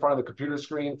sitting in front of the computer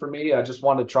screen for me. I just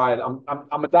wanted to try it.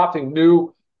 I'm adopting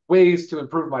new ways to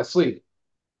improve my sleep.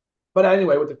 But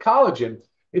anyway, with the collagen,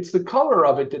 it's the color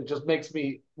of it that just makes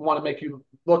me want to make you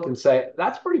look and say,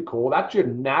 that's pretty cool. That's your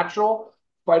natural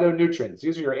phytonutrients.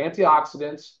 These are your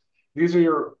antioxidants. These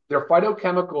are they're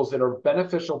phytochemicals that are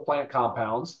beneficial plant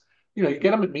compounds. You know, you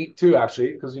get them in meat too,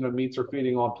 actually, because, you know, meats are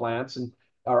feeding on plants and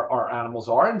our animals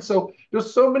are. And so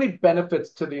there's so many benefits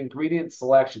to the ingredient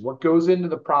selection, what goes into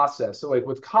the process. So like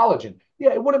with collagen,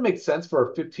 yeah, it wouldn't make sense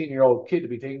for a 15-year-old kid to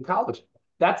be taking collagen.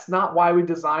 That's not why we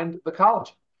designed the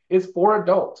collagen. It's for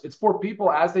adults. It's for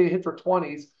people as they hit their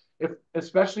 20s,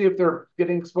 especially if they're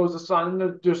getting exposed to sun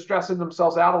and they're stressing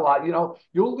themselves out a lot. You know,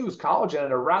 you'll lose collagen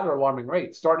at a rather alarming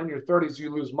rate. Starting in your 30s, you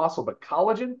lose muscle, but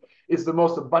collagen is the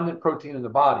most abundant protein in the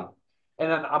body. And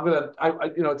then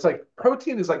you know, it's like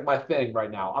protein is like my thing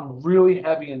right now. I'm really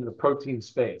heavy into the protein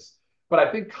space, but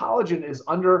I think collagen is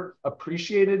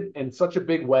underappreciated in such a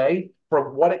big way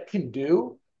for what it can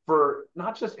do for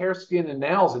not just hair, skin, and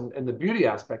nails and the beauty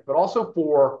aspect, but also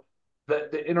for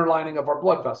the inner lining of our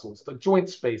blood vessels, the joint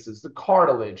spaces, the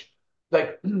cartilage.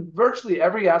 Like virtually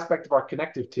every aspect of our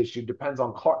connective tissue depends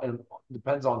on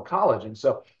collagen.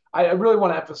 So I really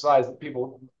want to emphasize that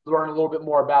people learn a little bit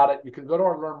more about it. You can go to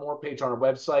our Learn More page on our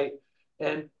website.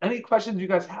 And any questions you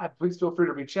guys have, please feel free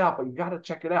to reach out, but you got to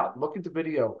check it out. Look at the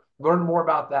video, learn more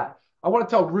about that. I want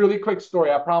to tell a really quick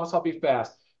story. I promise I'll be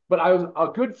fast. But I was a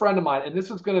good friend of mine, and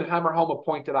this is going to hammer home a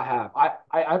point that I have. I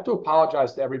have to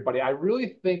apologize to everybody. I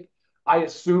really think I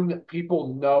assume that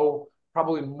people know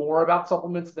probably more about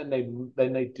supplements than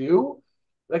they do.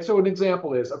 Like, so an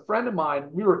example is a friend of mine,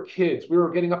 we were kids. We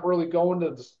were getting up early, going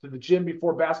to the gym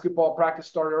before basketball practice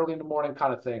started early in the morning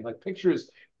kind of thing. Like pictures,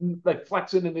 like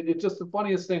flexing, and it's just the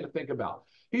funniest thing to think about.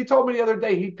 He told me the other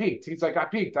day he peaked. He's like, I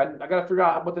peaked. I got to figure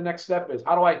out what the next step is.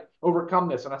 How do I overcome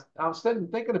this? And I was sitting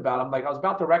thinking about it. I'm like, I was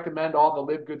about to recommend all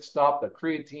the LiveGood's stuff, the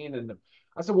creatine, and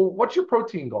I said, well, what's your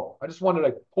protein goal? I just wanted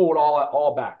to pull it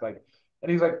all back. Like, and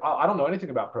he's like, I don't know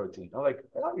anything about protein. I'm like,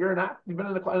 well, you've been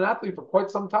an athlete for quite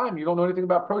some time. You don't know anything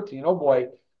about protein. Oh boy.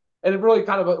 And it really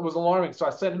kind of it was alarming. So I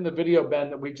sent him the video, Ben,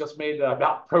 that we just made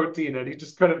about protein, and he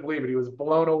just couldn't believe it. He was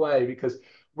blown away because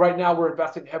right now we're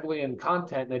investing heavily in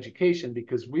content and education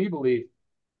because we believe,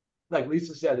 like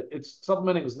Lisa said,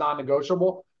 supplementing is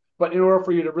non-negotiable. But in order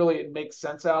for you to really make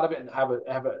sense out of it and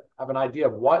have an idea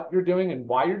of what you're doing and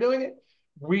why you're doing it,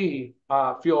 we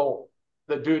feel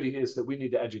the duty is that we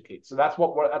need to educate. So that's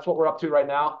what we're up to right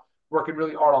now, working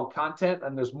really hard on content,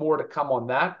 and there's more to come on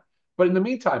that. But in the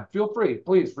meantime, feel free,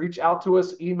 please reach out to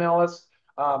us, email us.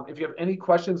 If you have any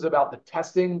questions about the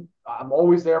testing, I'm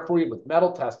always there for you with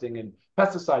metal testing and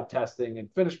pesticide testing and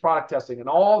finished product testing and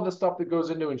all the stuff that goes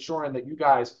into ensuring that you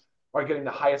guys are getting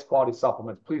the highest quality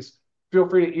supplements. Please feel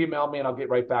free to email me and I'll get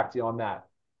right back to you on that.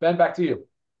 Ben, back to you.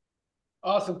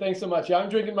 Awesome. Thanks so much. Yeah, I'm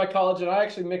drinking my collagen. I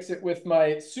actually mix it with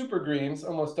my super greens.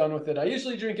 Almost done with it. I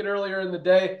usually drink it earlier in the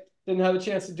day. Didn't have a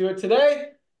chance to do it today.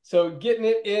 So getting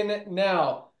it in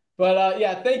now. But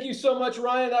yeah, thank you so much,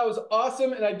 Ryan. That was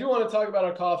awesome. And I do want to talk about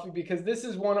our coffee because this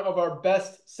is one of our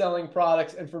best selling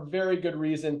products and for very good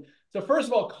reason. So first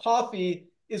of all, coffee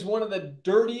is one of the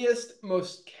dirtiest,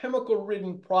 most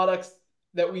chemical-ridden products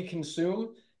that we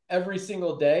consume every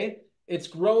single day. It's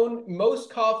grown, most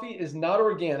coffee is not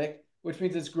organic, which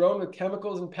means it's grown with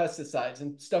chemicals and pesticides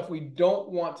and stuff we don't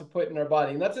want to put in our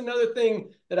body. And that's another thing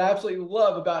that I absolutely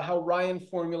love about how Ryan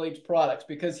formulates products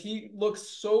because he looks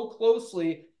so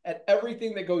closely at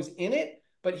everything that goes in it,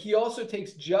 but he also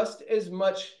takes just as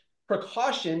much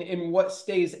precaution in what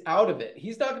stays out of it.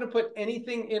 He's not going to put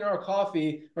anything in our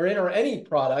coffee or in our any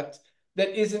product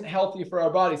that isn't healthy for our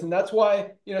bodies. And that's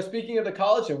why, you know, speaking of the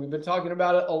collagen, we've been talking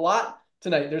about it a lot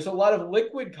tonight. There's a lot of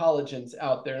liquid collagens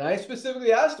out there. And I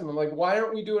specifically asked him, I'm like, why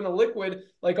aren't we doing a liquid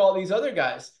like all these other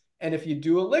guys? And if you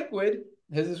do a liquid,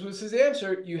 this was his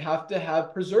answer, you have to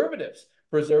have preservatives.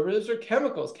 Preservatives are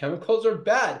chemicals. Chemicals are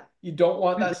bad. You don't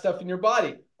want that stuff in your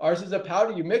body. Ours is a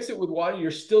powder. You mix it with water.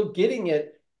 You're still getting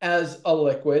it as a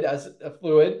liquid, as a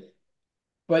fluid,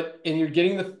 and you're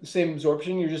getting the same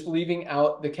absorption. You're just leaving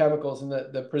out the chemicals and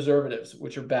the preservatives,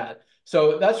 which are bad.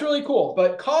 So that's really cool.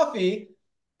 But coffee,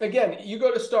 again, you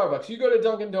go to Starbucks, you go to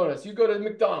Dunkin' Donuts, you go to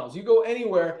McDonald's, you go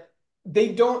anywhere, they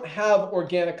don't have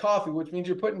organic coffee, which means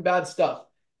you're putting bad stuff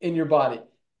in your body.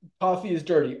 Coffee is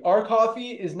dirty. Our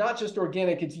coffee is not just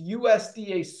organic, it's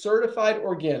USDA certified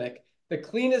organic, the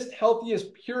cleanest,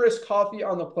 healthiest, purest coffee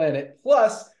on the planet.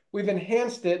 Plus, we've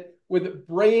enhanced it with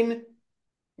brain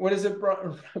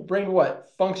what?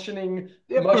 Functioning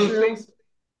mushrooms.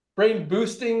 brain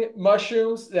boosting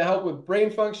mushrooms that help with brain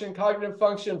function, cognitive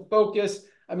function, focus.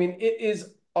 I mean, it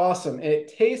is awesome. And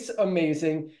it tastes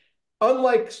amazing.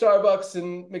 Unlike Starbucks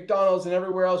and McDonald's and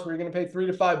everywhere else where you're going to pay $3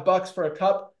 to $5 for a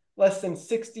cup, less than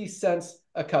 60 cents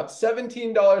a cup,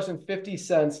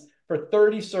 $17.50 for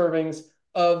 30 servings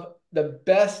of the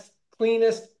best,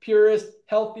 cleanest, purest,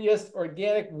 healthiest,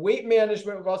 organic weight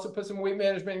management. We've also put some weight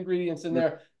management ingredients in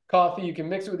there. Coffee, you can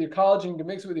mix it with your collagen, you can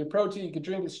mix it with your protein, you can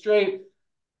drink it straight.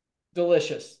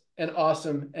 Delicious and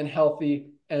awesome and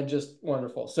healthy and just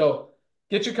wonderful. So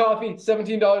get your coffee,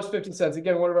 $17.50.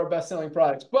 Again, one of our best-selling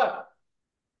products. But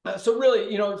so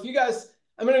really, if you guys,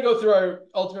 I'm going to go through our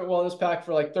Ultimate Wellness Pack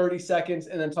for like 30 seconds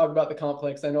and then talk about the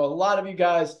complex. I know a lot of you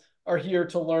guys are here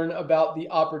to learn about the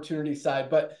opportunity side,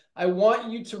 but I want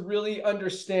you to really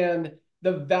understand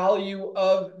the value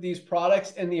of these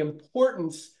products and the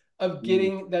importance of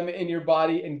getting them in your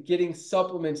body and getting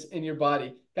supplements in your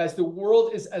body. Guys, the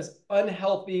world is as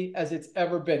unhealthy as it's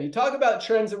ever been. You talk about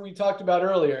trends that we talked about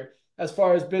earlier, as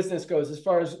far as business goes, as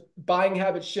far as buying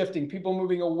habits shifting, people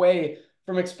moving away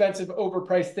from expensive,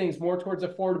 overpriced things, more towards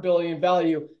affordability and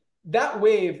value. That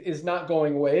wave is not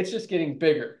going away. It's just getting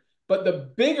bigger. But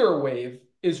the bigger wave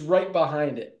is right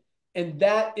behind it. And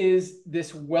that is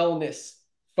this wellness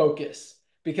focus.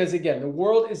 Because again, the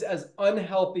world is as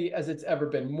unhealthy as it's ever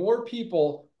been. More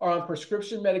people are on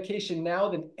prescription medication now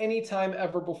than any time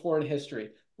ever before in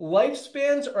history.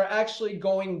 Lifespans are actually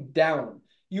going down.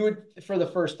 For the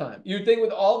first time, you'd think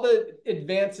with all the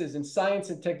advances in science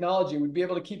and technology, we'd be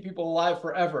able to keep people alive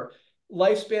forever.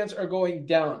 Lifespans are going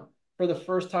down for the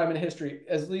first time in history.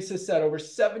 As Lisa said, over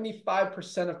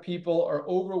 75% of people are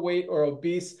overweight or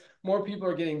obese. More people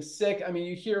are getting sick. I mean,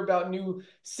 you hear about new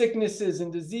sicknesses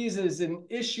and diseases and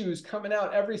issues coming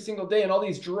out every single day and all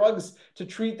these drugs to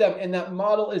treat them. And that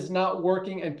model is not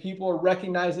working and people are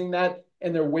recognizing that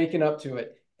and they're waking up to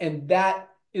it. And that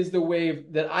is the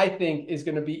wave that I think is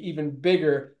going to be even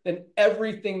bigger than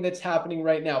everything that's happening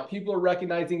right now. People are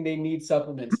recognizing they need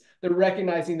supplements. They're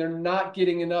recognizing they're not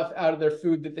getting enough out of their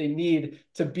food that they need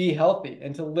to be healthy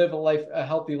and to live a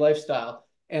healthy lifestyle.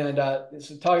 And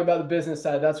so talking about the business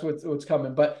side, that's what's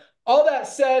coming. But all that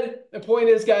said, the point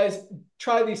is, guys,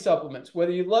 try these supplements.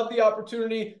 Whether you love the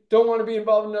opportunity, don't want to be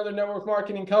involved in another network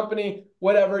marketing company,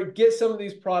 whatever, get some of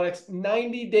these products.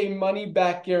 90-day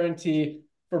money-back guarantee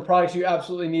for products you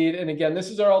absolutely need. And again, this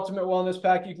is our Ultimate Wellness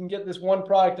Pack. You can get this one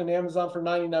product on Amazon for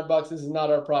 99 bucks. This is not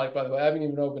our product, by the way. I haven't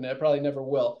even opened it. I probably never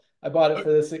will. I bought it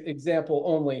for this example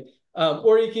only.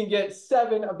 Or you can get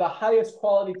 7 of the highest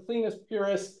quality, cleanest,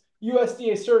 purest,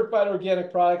 USDA certified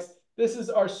organic products. This is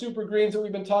our super greens that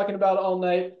we've been talking about all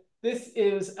night. This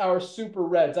is our super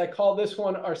reds. I call this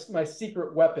one my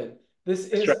secret weapon. This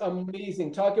is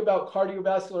amazing. Talk about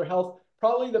cardiovascular health.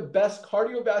 Probably the best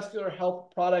cardiovascular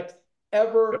health product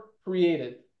ever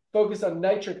created. Focus on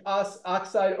nitric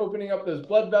oxide, opening up those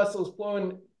blood vessels,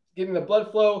 flowing, getting the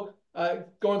blood flow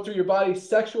going through your body.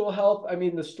 Sexual health. I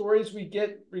mean, the stories we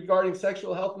get regarding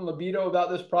sexual health and libido about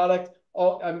this product,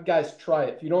 guys, try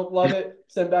it. If you don't love it,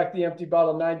 send back the empty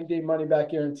bottle. 90-day money-back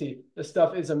guarantee. This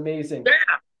stuff is amazing.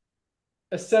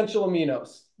 Essential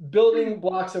aminos, building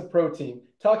blocks of protein.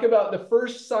 Talk about the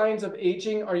first signs of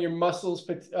aging are your muscles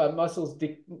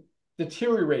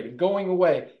deteriorating, going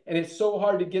away. And it's so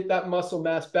hard to get that muscle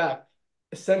mass back.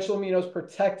 Essential aminos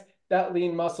protect that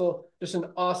lean muscle. Just an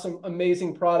awesome,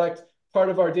 amazing product. Part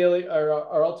of our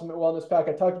Ultimate Wellness Pack.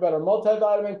 I talked about our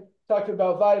multivitamin, talked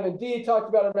about vitamin D, talked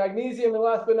about our magnesium, and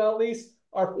last but not least,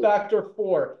 our factor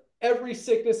 4. Every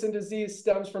sickness and disease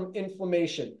stems from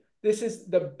inflammation. This is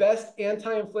the best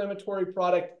anti-inflammatory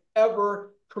product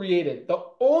ever created. The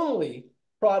only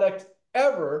product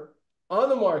ever on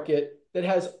the market that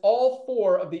has all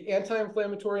 4 of the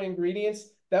anti-inflammatory ingredients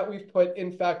that we've put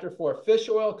in factor 4. Fish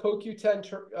oil,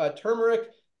 CoQ10, turmeric,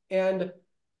 and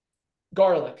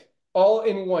garlic, all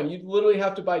in one. You literally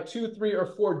have to buy 2, 3, or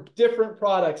 4 different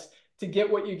products to get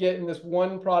what you get in this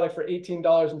one product for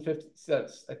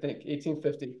 $18.50, I think,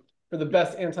 $18.50 for the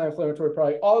best anti-inflammatory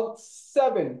product. All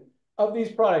 7 of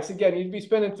these products, again, you'd be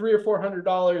spending $300 or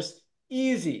 $400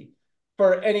 easy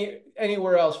for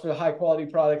anywhere else for the high quality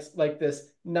products like this.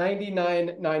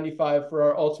 $99.95 for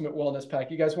our Ultimate Wellness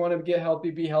Pack. You guys want to get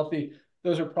healthy, be healthy.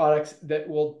 Those are products that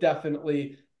will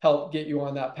definitely help get you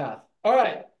on that path. All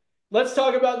right, let's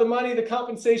talk about the money, the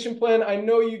compensation plan. I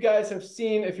know you guys have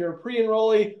seen, if you're a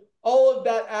pre-enrollee, all of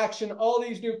that action, all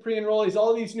these new pre-enrollees,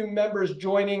 all these new members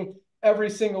joining every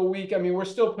single week. I mean, we're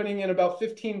still putting in about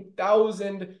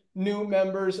 15,000 new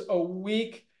members a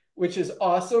week, which is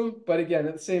awesome. But again,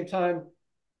 at the same time,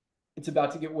 it's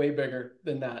about to get way bigger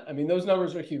than that. I mean, those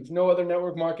numbers are huge. No other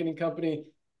network marketing company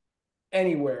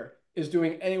anywhere is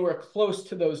doing anywhere close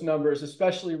to those numbers,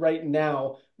 especially right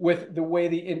now with the way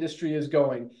the industry is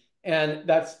going. And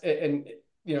that's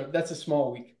a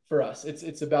small week for us.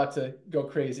 It's about to go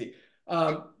crazy.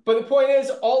 But the point is,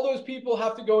 all those people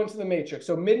have to go into the matrix.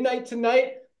 So midnight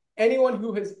tonight, anyone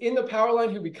who is in the power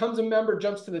line, who becomes a member,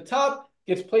 jumps to the top,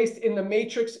 gets placed in the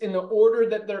matrix in the order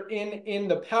that they're in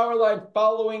the power line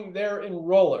following their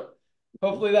enroller.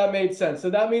 Hopefully that made sense. So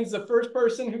that means the first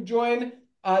person who joined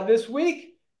this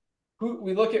week,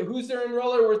 we look at who's their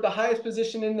enroller, where's the highest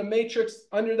position in the matrix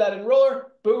under that enroller,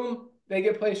 boom, they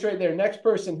get placed right there. Next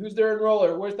person, who's their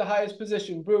enroller, where's the highest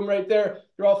position, boom, right there.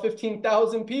 You're all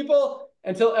 15,000 people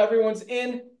until everyone's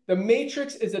in. The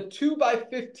matrix is a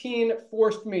 2x15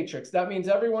 forced matrix. That means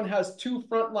everyone has 2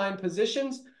 frontline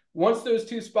positions. Once those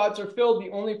 2 spots are filled,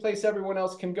 the only place everyone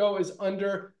else can go is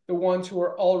under the ones who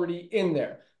are already in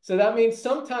there. So that means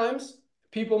sometimes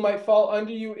people might fall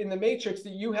under you in the matrix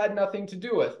that you had nothing to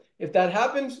do with. If that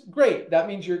happens, great. That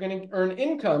means you're going to earn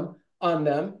income on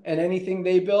them and anything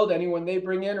they build, anyone they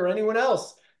bring in, or anyone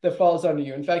else that falls under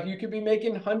you. In fact, you could be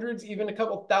making hundreds, even a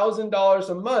couple $1,000s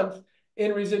a month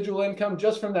in residual income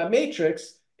just from that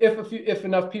matrix if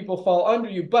enough people fall under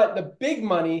you. But the big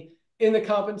money in the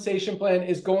compensation plan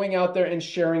is going out there and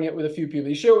sharing it with a few people.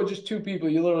 You share it with just 2 people,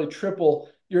 you literally triple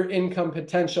your income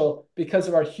potential because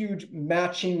of our huge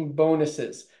matching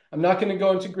bonuses. I'm not going to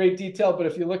go into great detail, but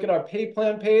if you look at our pay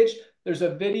plan page, there's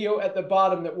a video at the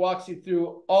bottom that walks you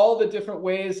through all the different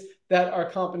ways that our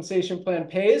compensation plan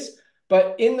pays.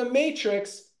 But in the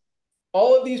matrix,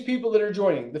 all of these people that are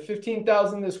joining, the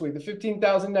 15,000 this week, the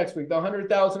 15,000 next week, the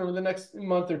 100,000 over the next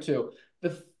month or two,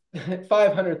 the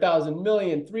 500,000,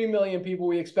 million, 3 million people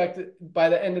we expect by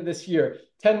the end of this year,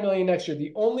 10 million next year.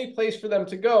 The only place for them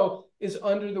to go is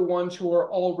under the ones who are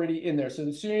already in there. So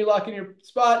the sooner you lock in your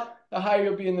spot, the higher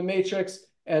you'll be in the matrix.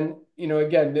 And,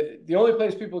 again, the only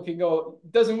place people can go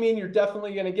doesn't mean you're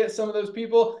definitely going to get some of those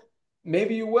people.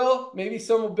 Maybe you will. Maybe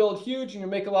some will build huge and you'll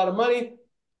make a lot of money.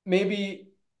 Maybe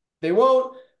they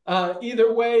won't.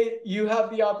 Either way, you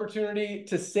have the opportunity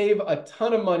to save a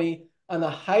ton of money on the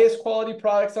highest quality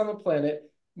products on the planet,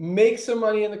 make some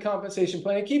money in the compensation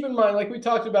plan. And keep in mind, like we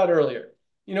talked about earlier,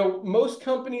 most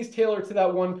companies tailor to that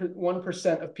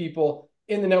 1% of people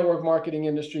in the network marketing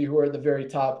industry who are at the very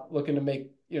top looking to make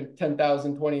 $10,000,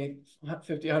 $20,000,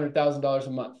 $50,000, $100,000 a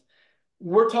month.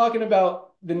 We're talking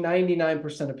about the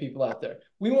 99% of people out there.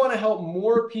 We want to help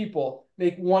more people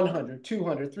make $100,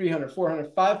 $200, $300,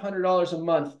 $400, $500 a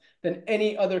month than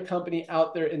any other company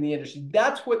out there in the industry.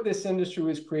 That's what this industry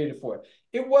was created for.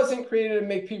 It wasn't created to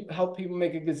help people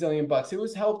make a gazillion bucks. It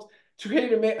was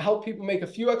created to help people make a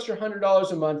few extra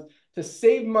 $100 a month, to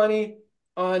save money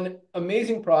on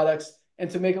amazing products,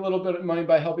 and to make a little bit of money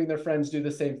by helping their friends do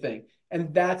the same thing.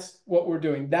 And that's what we're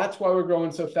doing. That's why we're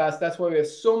growing so fast. That's why we have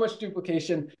so much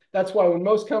duplication. That's why when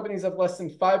most companies have less than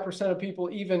 5% of people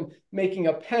even making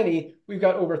a penny, we've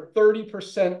got over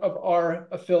 30% of our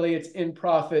affiliates in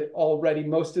profit already,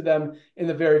 most of them in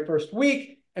the very first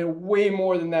week, and way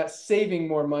more than that, saving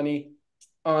more money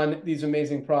on these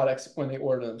amazing products when they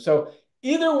order them. So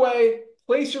either way,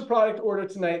 place your product order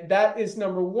tonight. That is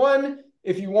number 1.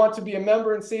 If you want to be a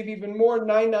member and save even more,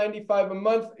 $9.95 a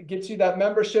month gets you that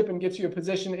membership and gets you a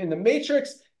position in the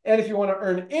matrix. And if you want to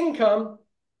earn income,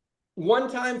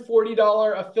 one-time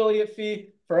 $40 affiliate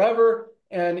fee forever,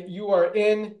 and you are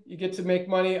in. You get to make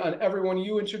money on everyone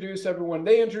you introduce, everyone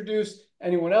they introduce,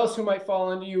 anyone else who might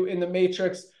fall under you in the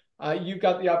matrix. You've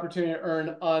got the opportunity to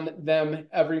earn on them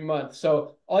every month.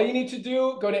 So all you need to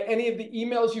do, go to any of the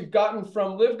emails you've gotten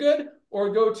from LiveGood,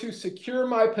 or go to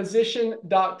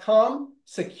securemyposition.com,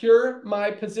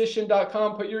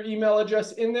 securemyposition.com, put your email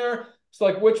address in there,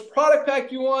 select which product pack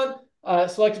you want,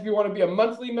 select if you want to be a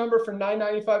monthly member for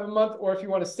 $9.95 a month, or if you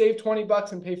want to save 20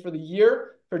 bucks and pay for the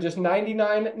year for just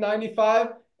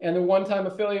 $99.95, and the one-time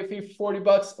affiliate fee for 40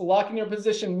 bucks, lock in your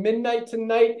position. Midnight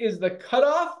tonight is the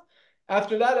cutoff.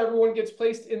 After that, everyone gets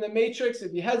placed in the matrix.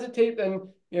 If you hesitate, then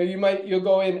you'll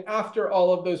go in after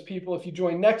all of those people if you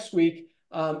join next week.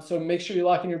 So make sure you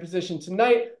lock in your position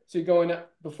tonight. So you go in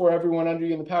before everyone under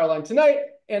you in the power line tonight,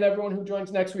 and everyone who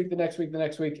joins next week, the next week, the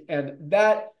next week, and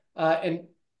that. And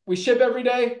we ship every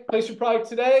day. Place your product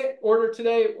today, order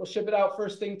today. We'll ship it out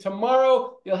first thing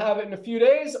tomorrow. You'll have it in a few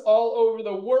days all over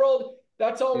the world.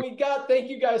 That's all we got. Thank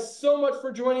you guys so much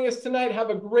for joining us tonight. Have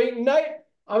a great night.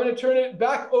 I'm going to turn it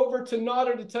back over to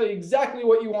Nader to tell you exactly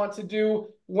what you want to do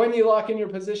when you lock in your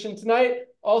position tonight.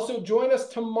 Also, join us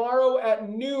tomorrow at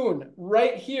noon,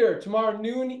 right here, tomorrow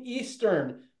noon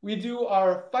Eastern. We do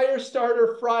our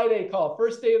Firestarter Friday call,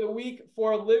 first day of the week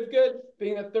for LiveGood,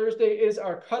 being that Thursday is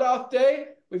our cutoff day.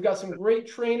 We've got some great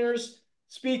trainers,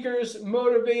 speakers,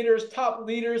 motivators, top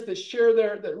leaders that share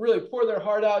that really pour their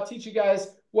heart out, teach you guys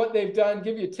what they've done,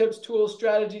 give you tips, tools,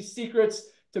 strategies, secrets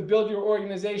to build your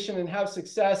organization and have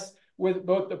success with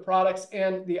both the products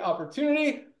and the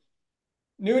opportunity.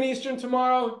 Noon Eastern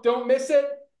tomorrow. Don't miss it.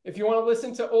 If you want to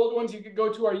listen to old ones, you could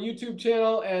go to our YouTube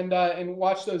channel and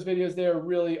watch those videos. They are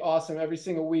really awesome. Every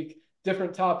single week,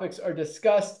 different topics are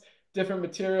discussed, different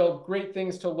material, great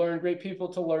things to learn, great people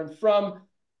to learn from.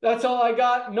 That's all I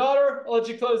got. Nader, I'll let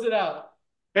you close it out.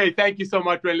 Hey, thank you so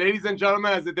much, Ray. Ladies and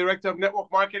gentlemen, as the Director of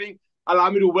Network Marketing,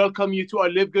 allow me to welcome you to our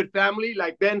Live Good family.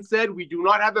 Like Ben said, we do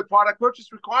not have a product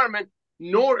purchase requirement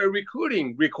nor a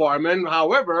recruiting requirement.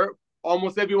 However,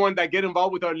 almost everyone that get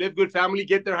involved with our Live Good family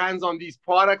get their hands on these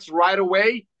products right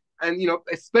away. And,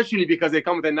 especially because they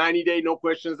come with a 90-day, no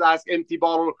questions asked, empty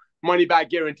bottle, money back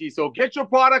guarantee. So get your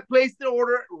product placed in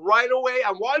order right away.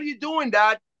 And while you're doing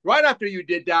that, right after you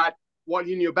did that, while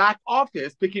you're in your back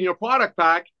office picking your product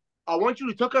pack, I want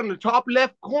you to look on the top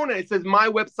left corner. It says My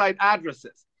Website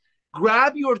Addresses.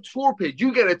 Grab your tour page.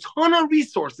 You get a ton of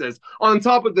resources on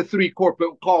top of the 3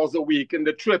 corporate calls a week and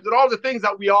the trips and all the things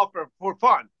that we offer for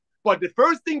fun. But the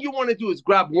first thing you want to do is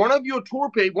grab one of your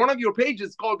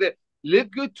pages called the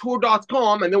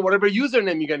livegoodtour.com, and then whatever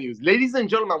username you're going to use. Ladies and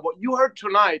gentlemen, what you heard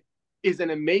tonight is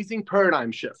an amazing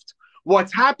paradigm shift.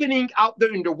 What's happening out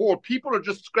there in the world, people are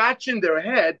just scratching their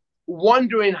head,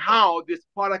 wondering how this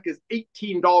product is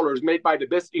 $18 made by the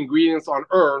best ingredients on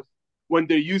earth when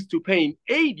they're used to paying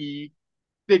 $80.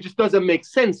 It just doesn't make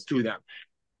sense to them.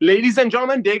 Ladies and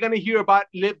gentlemen, they're going to hear about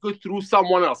Live Good through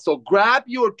someone else. So grab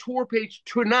your tour page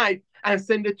tonight and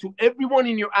send it to everyone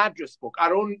in your address book.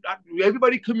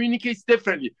 Everybody communicates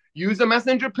differently. Use a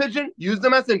messenger pigeon, use the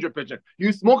messenger pigeon.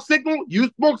 Use smoke signal, use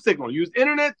smoke signal. Use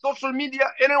internet, social media,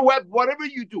 interweb, whatever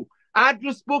you do.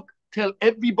 Address book, tell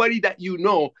everybody that you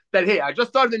know that, hey, I just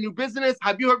started a new business.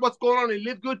 Have you heard what's going on in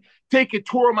Live Good? Take a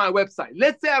tour of my website.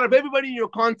 Let's say out of everybody in your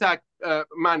contact in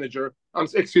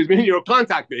your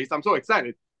contact base, I'm so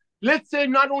excited. Let's say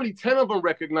not only 10 of them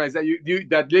recognize that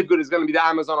that Live Good is going to be the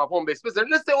Amazon of home-based business.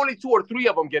 Let's say only 2 or 3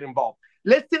 of them get involved.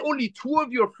 Let's say only 2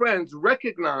 of your friends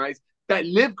recognize that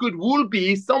Live Good will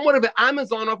be somewhat of an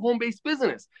Amazon of home-based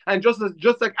business. And just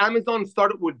like Amazon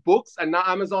started with books and now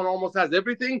Amazon almost has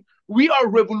everything, we are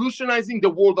revolutionizing the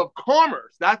world of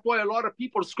commerce. That's why a lot of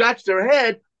people scratch their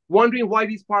head wondering why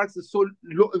these products are so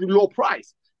low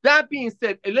price. That being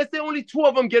said, let's say only 2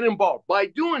 of them get involved. By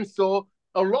doing so,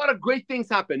 a lot of great things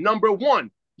happen. Number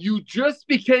 1, you just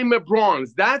became a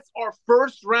bronze. That's our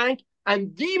first rank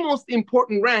and the most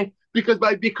important rank, because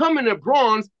by becoming a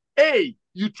bronze, A,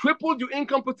 you tripled your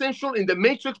income potential in the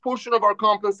matrix portion of our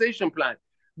compensation plan.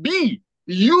 B,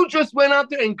 you just went out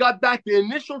there and got back the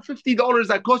initial $50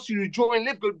 that cost you to join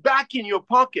Live Good back in your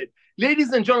pocket.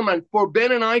 Ladies and gentlemen, for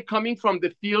Ben and I coming from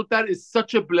the field, that is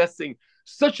such a blessing.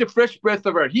 Such a fresh breath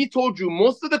of air. He told you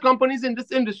most of the companies in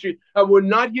this industry, and we're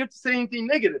not here to say anything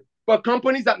negative, but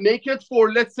companies that make it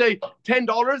for, let's say,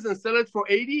 $10 and sell it for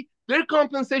 $80, their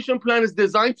compensation plan is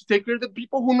designed to take care of the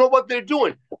people who know what they're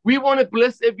doing. We want to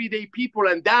bless everyday people,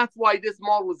 and that's why this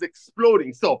model is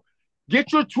exploding. So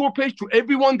get your tour page to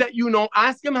everyone that you know.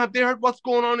 Ask them, have they heard what's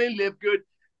going on in Live Good?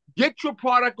 Get your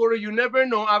product order. You never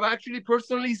know. I've actually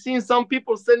personally seen some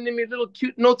people sending me little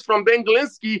cute notes from Ben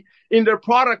Glinsky in their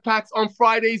product packs on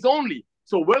Fridays only.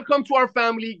 So welcome to our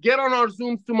family. Get on our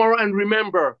Zooms tomorrow. And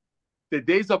remember, the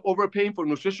days of overpaying for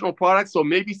nutritional products, so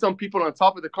maybe some people on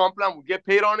top of the comp plan will get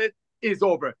paid on it, is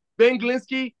over. Ben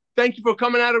Glinsky, thank you for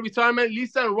coming out of retirement.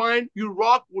 Lisa and Ryan, you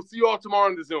rock. We'll see you all tomorrow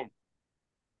on the Zoom.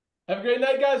 Have a great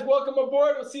night, guys. Welcome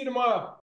aboard. We'll see you tomorrow.